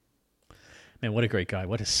 Man, what a great guy.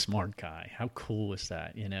 What a smart guy. How cool is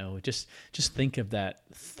that? Just think of that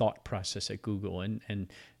thought process at Google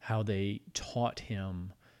and how they taught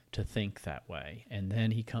him to think that way. And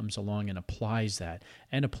then he comes along and applies that,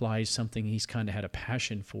 and applies something he's kind of had a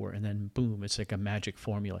passion for, and then boom, it's like a magic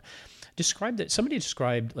formula. Somebody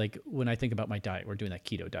described, like, when I think about my diet, we're doing that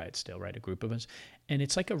keto diet still, right? A group of us. And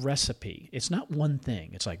it's like a recipe. It's not one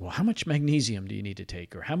thing. It's like, well, how much magnesium do you need to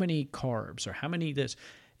take? Or how many carbs? Or how many this?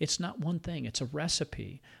 It's not one thing. It's a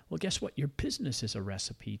recipe. Well, guess what? Your business is a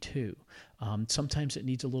recipe too. Sometimes it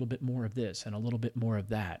needs a little bit more of this and a little bit more of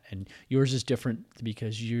that. And yours is different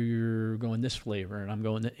because you're going this flavor and I'm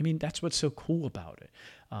going that. I mean, that's what's so cool about it.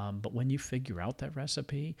 But when you figure out that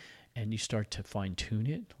recipe and you start to fine tune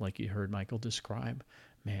it, like you heard Michael describe,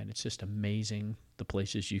 man, it's just amazing the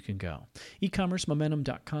places you can go.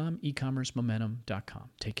 ecommercemomentum.com, ecommercemomentum.com.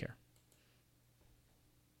 Take care.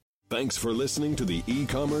 Thanks for listening to the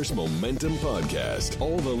E-Commerce Momentum Podcast.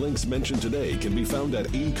 All the links mentioned today can be found at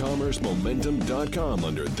ecommercemomentum.com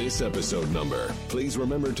under this episode number. Please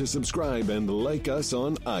remember to subscribe and like us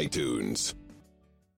on iTunes.